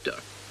Prime Minister.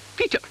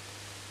 Peter.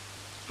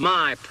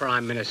 My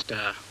Prime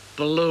Minister,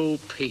 Blue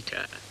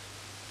Peter.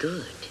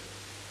 Good.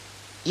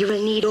 You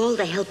will need all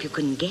the help you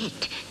can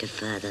get to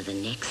further the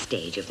next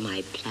stage of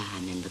my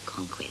plan in the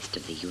conquest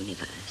of the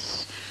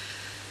universe.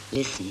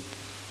 Listen,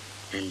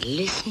 and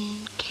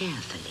listen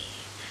carefully.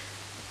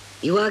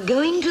 You are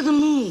going to the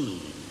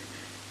moon.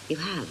 You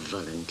have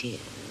volunteered,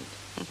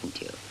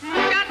 haven't you?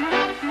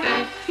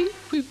 I think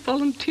we've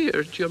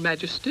volunteered, Your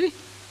Majesty.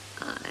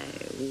 I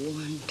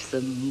want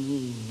the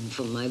moon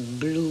for my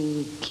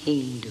blue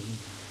kingdom.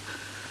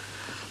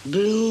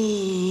 Blue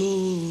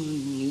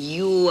moon,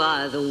 you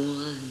are the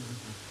one.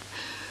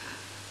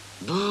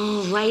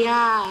 Bon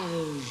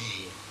voyage.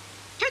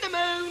 To the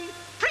moon,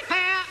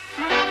 prepare.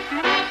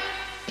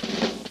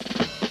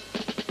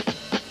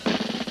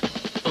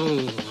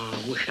 Oh,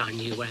 I wish I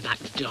knew where that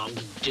dog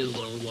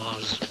Dougal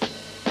was.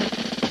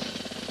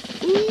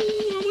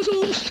 Oh, I was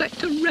all set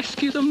to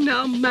rescue them.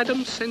 Now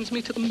Madam sends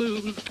me to the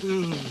moon.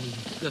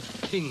 The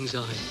things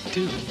I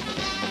do.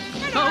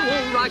 Oh,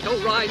 all right, all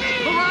right,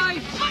 all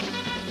right.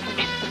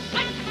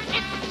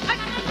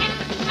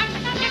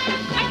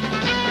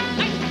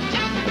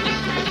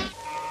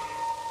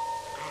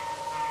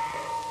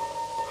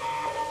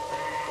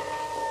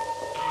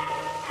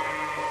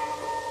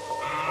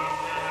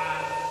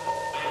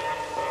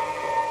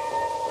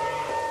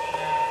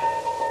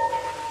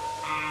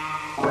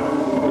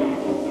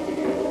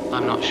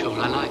 I'm not sure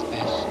I like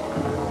this.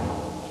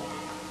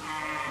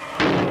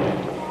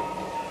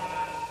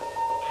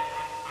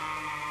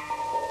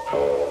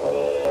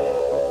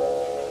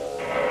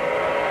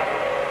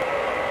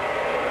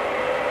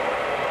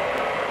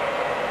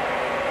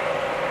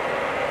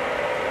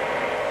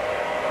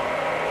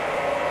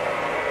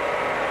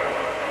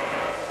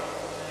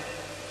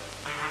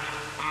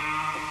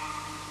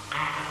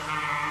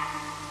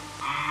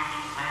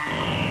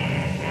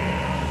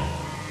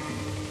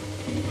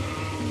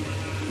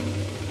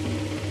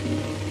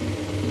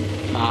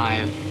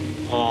 Five,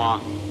 4,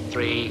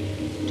 3,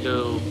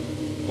 2,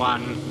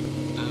 1.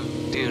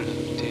 Oh dear,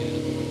 oh dear.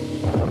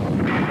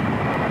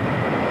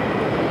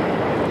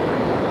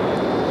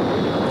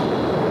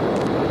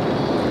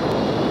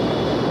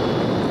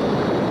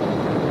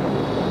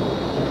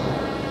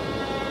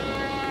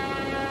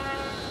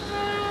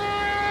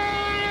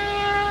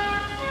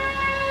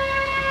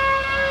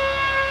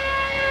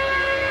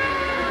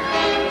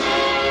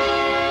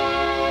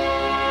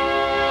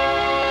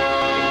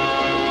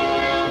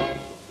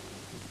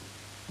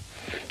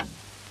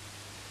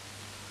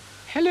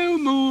 Hello,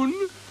 Moon.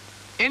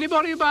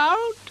 Anybody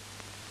about?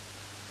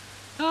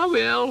 Ah,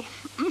 well.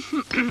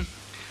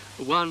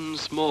 One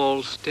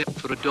small step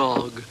for a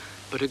dog,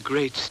 but a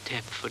great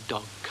step for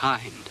dog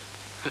kind.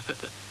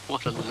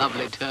 What a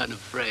lovely turn of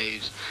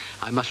phrase.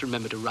 I must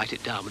remember to write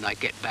it down when I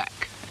get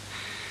back.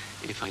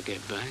 If I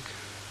get back.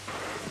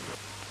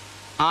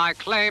 I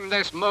claim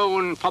this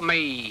moon for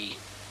me.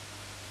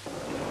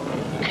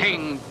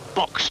 King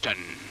Buxton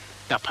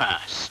the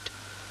First.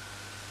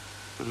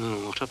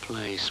 Oh, what a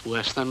place.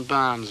 Worse than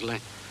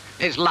Barnsley.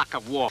 It's lack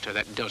of water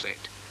that does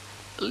it.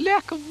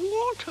 Lack of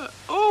water?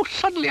 Oh,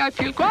 suddenly I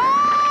feel quite...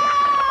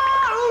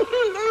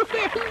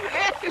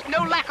 There's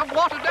no lack of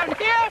water down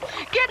here.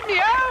 Get me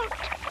out.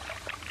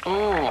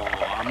 Oh,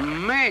 a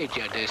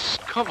major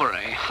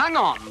discovery. Hang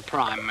on,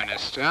 Prime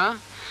Minister.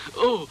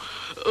 Oh,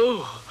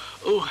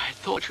 I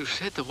thought you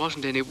said there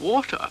wasn't any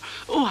water.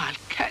 Oh, I'll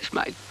catch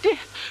my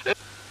death.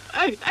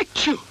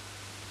 Achoo.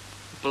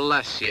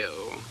 Bless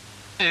you.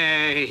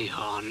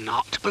 You're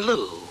not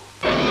blue.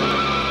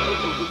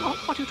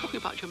 What are you talking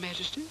about, Your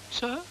Majesty,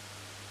 sir?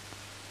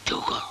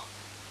 Dougal.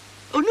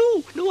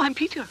 Oh, no, I'm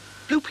Peter.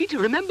 Blue Peter,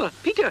 remember.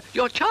 Peter,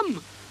 your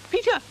chum.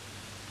 Peter.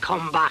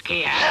 Come back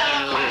here.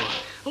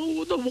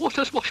 Oh, the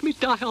water's washed me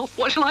die off.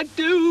 What shall I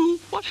do?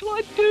 What shall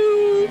I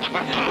do?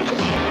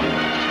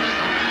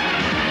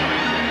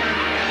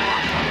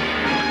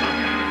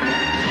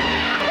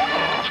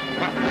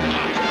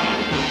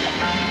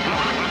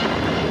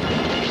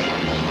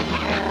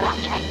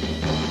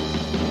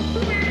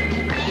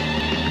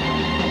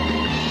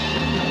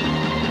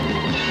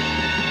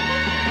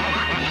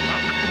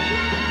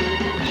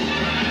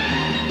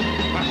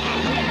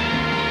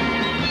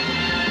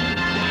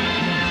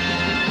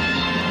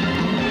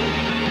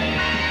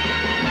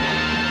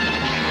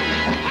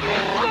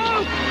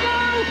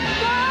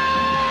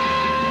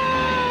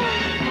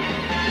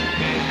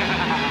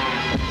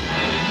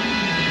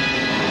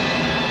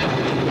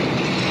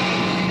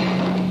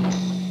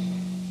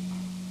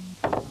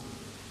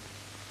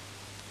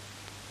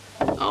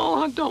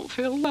 don't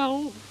feel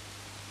well.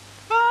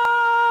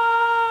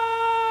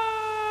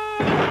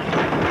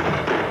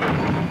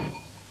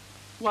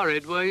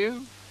 Worried, were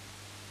you?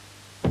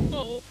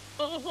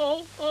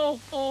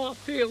 I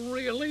feel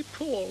really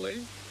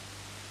poorly.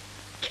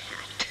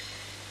 Cat.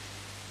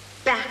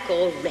 Back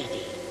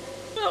already.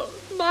 Oh,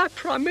 my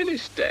Prime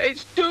Minister,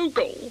 it's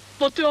Dougal,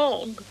 the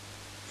dog.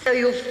 So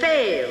you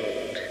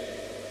failed.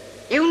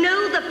 You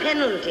know the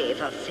penalty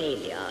for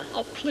failure.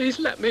 Oh, please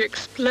let me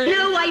explain.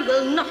 No, I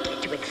will not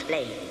let you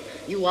explain.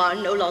 You are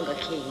no longer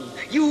king.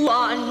 You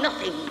are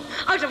nothing.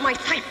 Out of my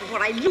sight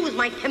before I lose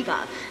my temper.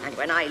 And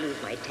when I lose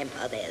my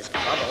temper, there's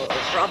trouble,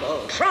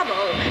 trouble, trouble,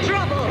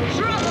 trouble,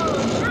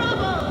 trouble,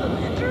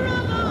 trouble,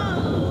 trouble.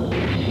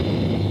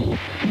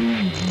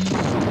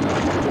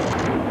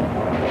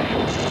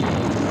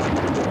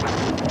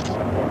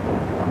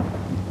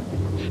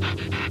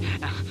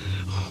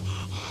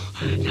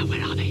 Now,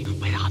 where are they?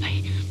 Where are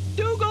they?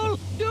 Dougal!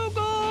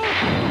 Dougal!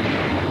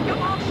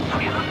 Come on,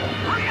 hurry up!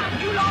 Hurry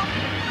up, you lot!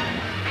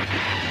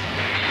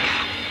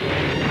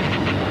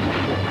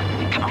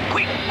 Come on,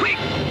 quick, quick,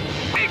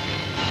 quick!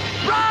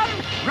 Run!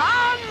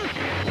 Run!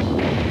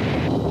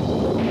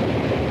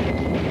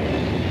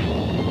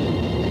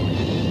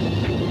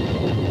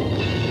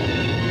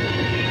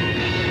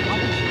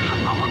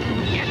 Come on,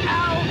 get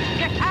out!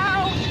 Get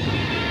out!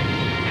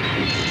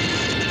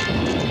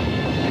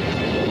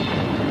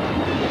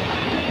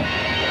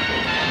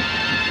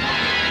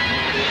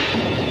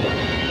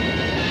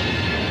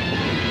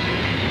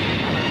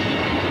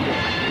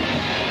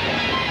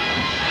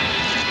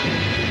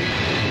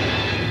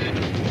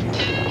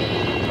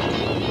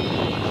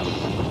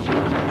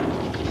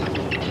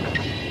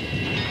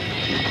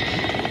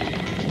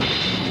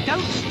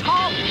 Don't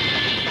stop!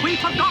 We've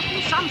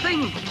forgotten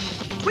something!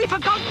 We've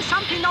forgotten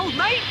something, old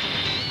mate!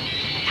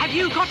 Have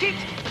you got it?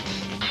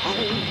 Oh!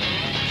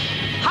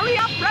 Hurry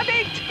up,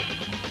 Rabbit!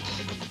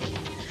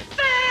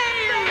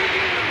 Failed!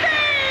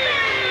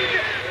 Failed!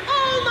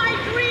 All my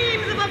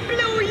dreams of a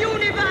blue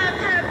universe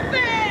have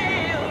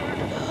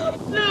failed!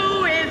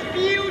 Blue is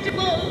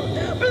beautiful!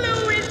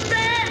 Blue is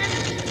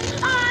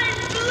best! I'm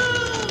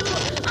blue!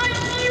 I'm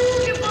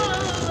beautiful!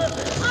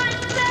 I'm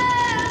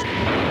best!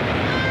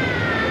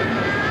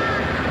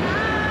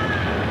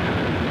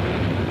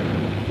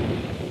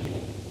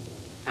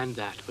 And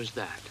that was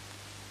that.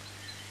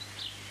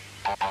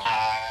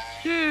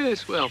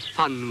 Yes, well,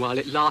 fun while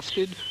it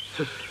lasted.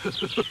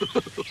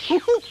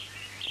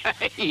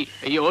 Hey,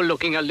 you're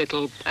looking a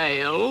little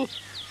pale.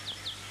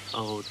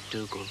 Oh,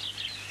 Dougal,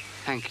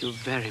 thank you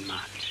very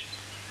much.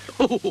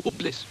 Oh,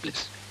 bliss,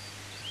 bliss.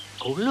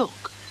 Oh,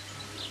 look.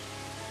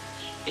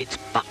 It's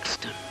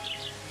Buxton.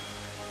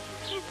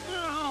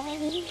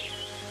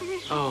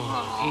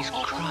 Oh, he's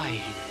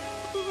crying.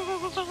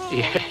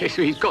 Yes,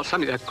 he's got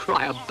something to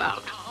cry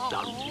about. The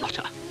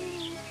rotter.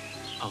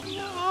 Oh,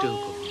 no,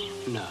 Dougal,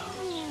 no.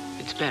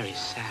 It's very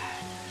sad.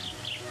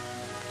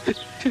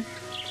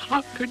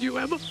 How can you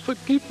ever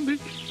forgive me?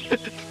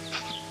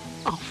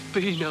 I've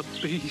been a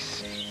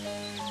beast.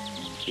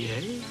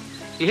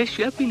 Yes,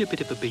 you have been a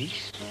bit of a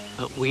beast,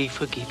 but we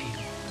forgive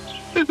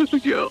you.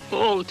 You're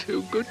all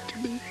too good to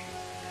me.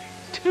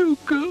 Too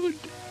good.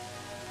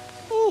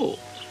 Oh,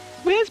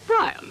 where's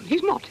Brian?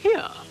 He's not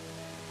here.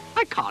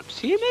 I can't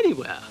see him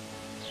anywhere.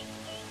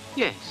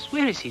 Yes,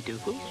 where is he,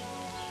 Dougal?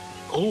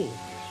 Oh,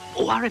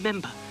 I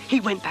remember. He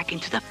went back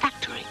into the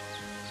factory.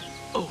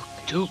 Oh,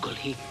 Dougal,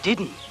 he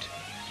didn't.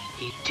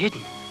 He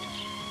didn't.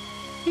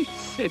 He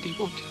said he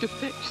wanted to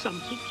fetch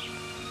something.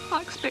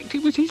 I expect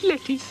it was his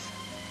lettuce.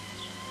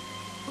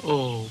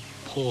 Oh,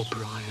 poor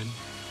Brian.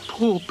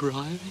 Poor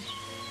Brian.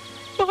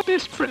 My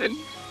best friend.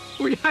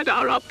 We had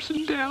our ups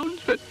and downs,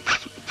 but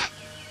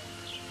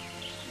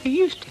he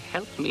used to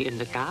help me in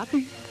the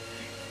garden.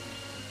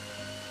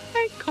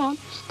 I can't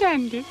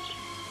stand it.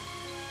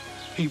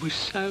 He was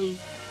so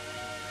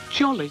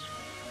jolly.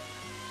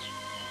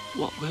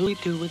 What will we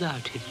do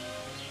without him?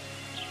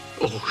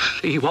 Oh,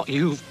 see what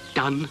you've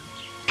done,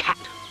 cat.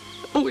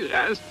 Oh,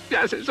 yes,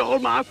 it's all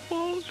my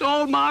fault,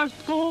 all my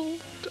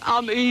fault.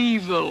 I'm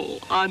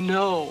evil, I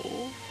know.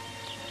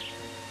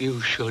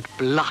 You should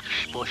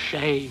blush for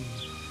shame.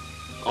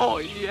 Oh,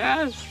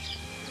 yes,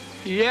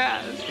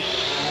 yes.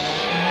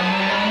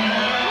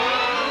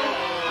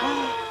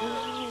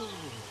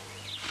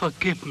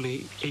 Forgive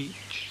me,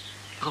 each.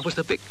 I was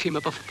the victim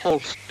of a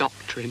false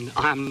doctrine.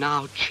 I am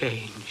now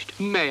changed.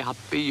 May I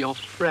be your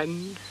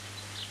friend?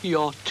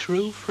 Your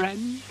true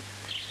friend?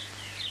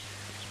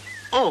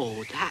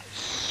 Oh, that's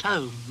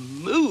so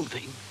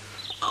moving.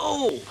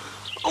 Oh,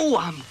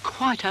 I'm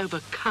quite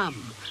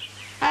overcome.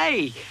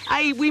 Hey,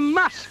 we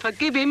must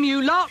forgive him,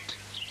 you lot.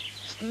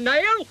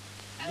 Snail,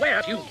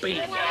 where have you been?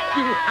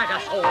 You had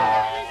us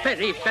all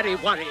very, very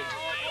worried.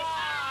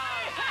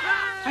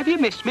 Have you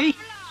missed me?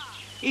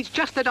 It's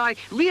just that I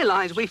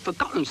realised we've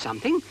forgotten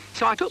something,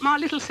 so I took my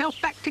little self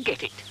back to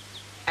get it.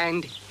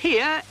 And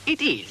here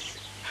it is.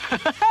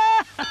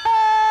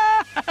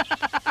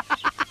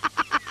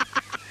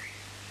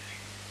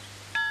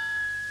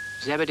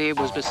 Zebedee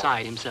was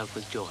beside himself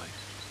with joy.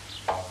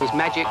 His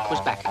magic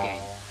was back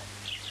again.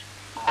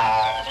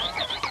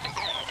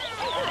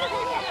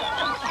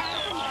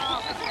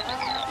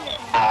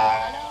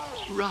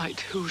 Right,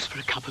 who's for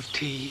a cup of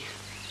tea?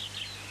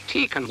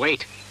 Tea can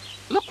wait.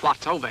 Look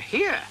what's over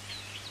here.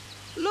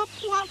 Look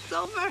what's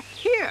over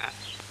here.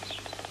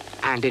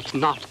 And it's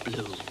not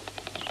blue.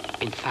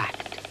 In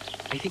fact,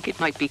 I think it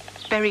might be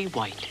very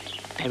white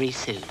very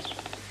soon.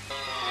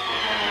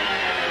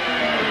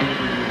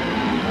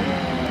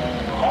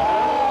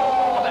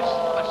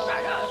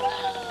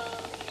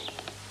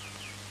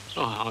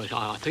 Oh,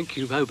 I think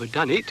you've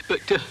overdone it,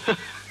 but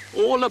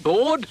all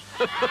aboard.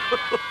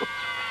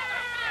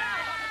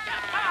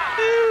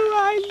 Oh,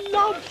 I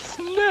love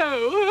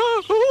snow.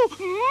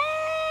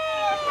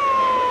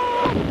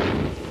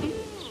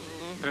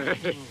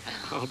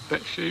 I'll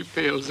bet she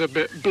feels a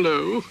bit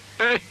blue.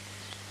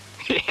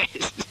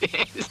 Yes,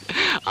 yes,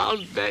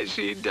 I'll bet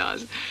she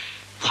does.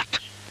 What?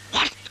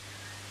 What?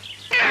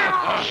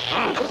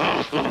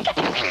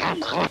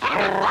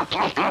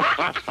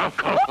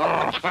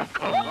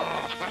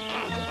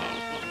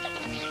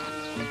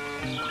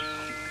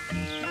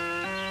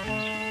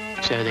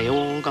 So they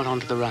all got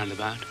onto the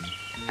roundabout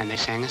and they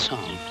sang a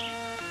song,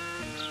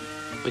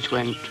 which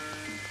went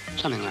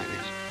something like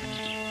this.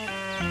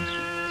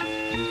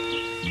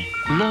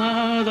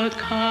 Now the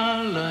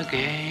color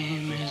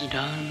game is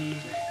done.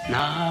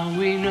 Now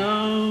we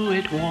know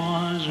it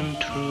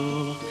wasn't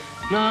true.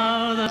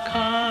 Now the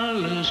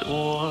colors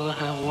all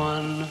have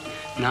won.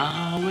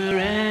 Now we're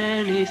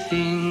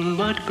anything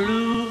but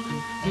blue.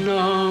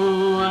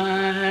 No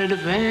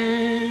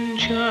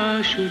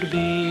adventure should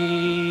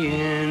be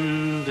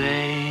in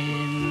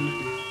vain.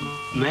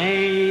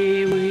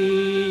 May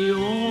we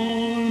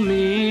all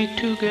meet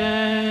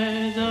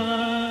together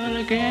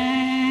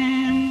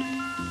again.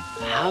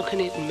 How can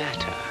it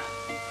matter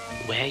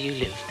where you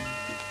live?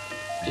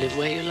 Live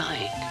where you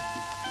like.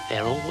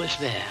 They're always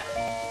there.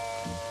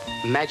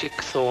 Magic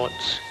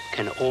thoughts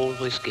can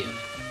always give.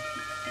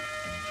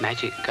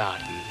 Magic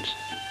gardens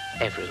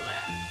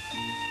everywhere.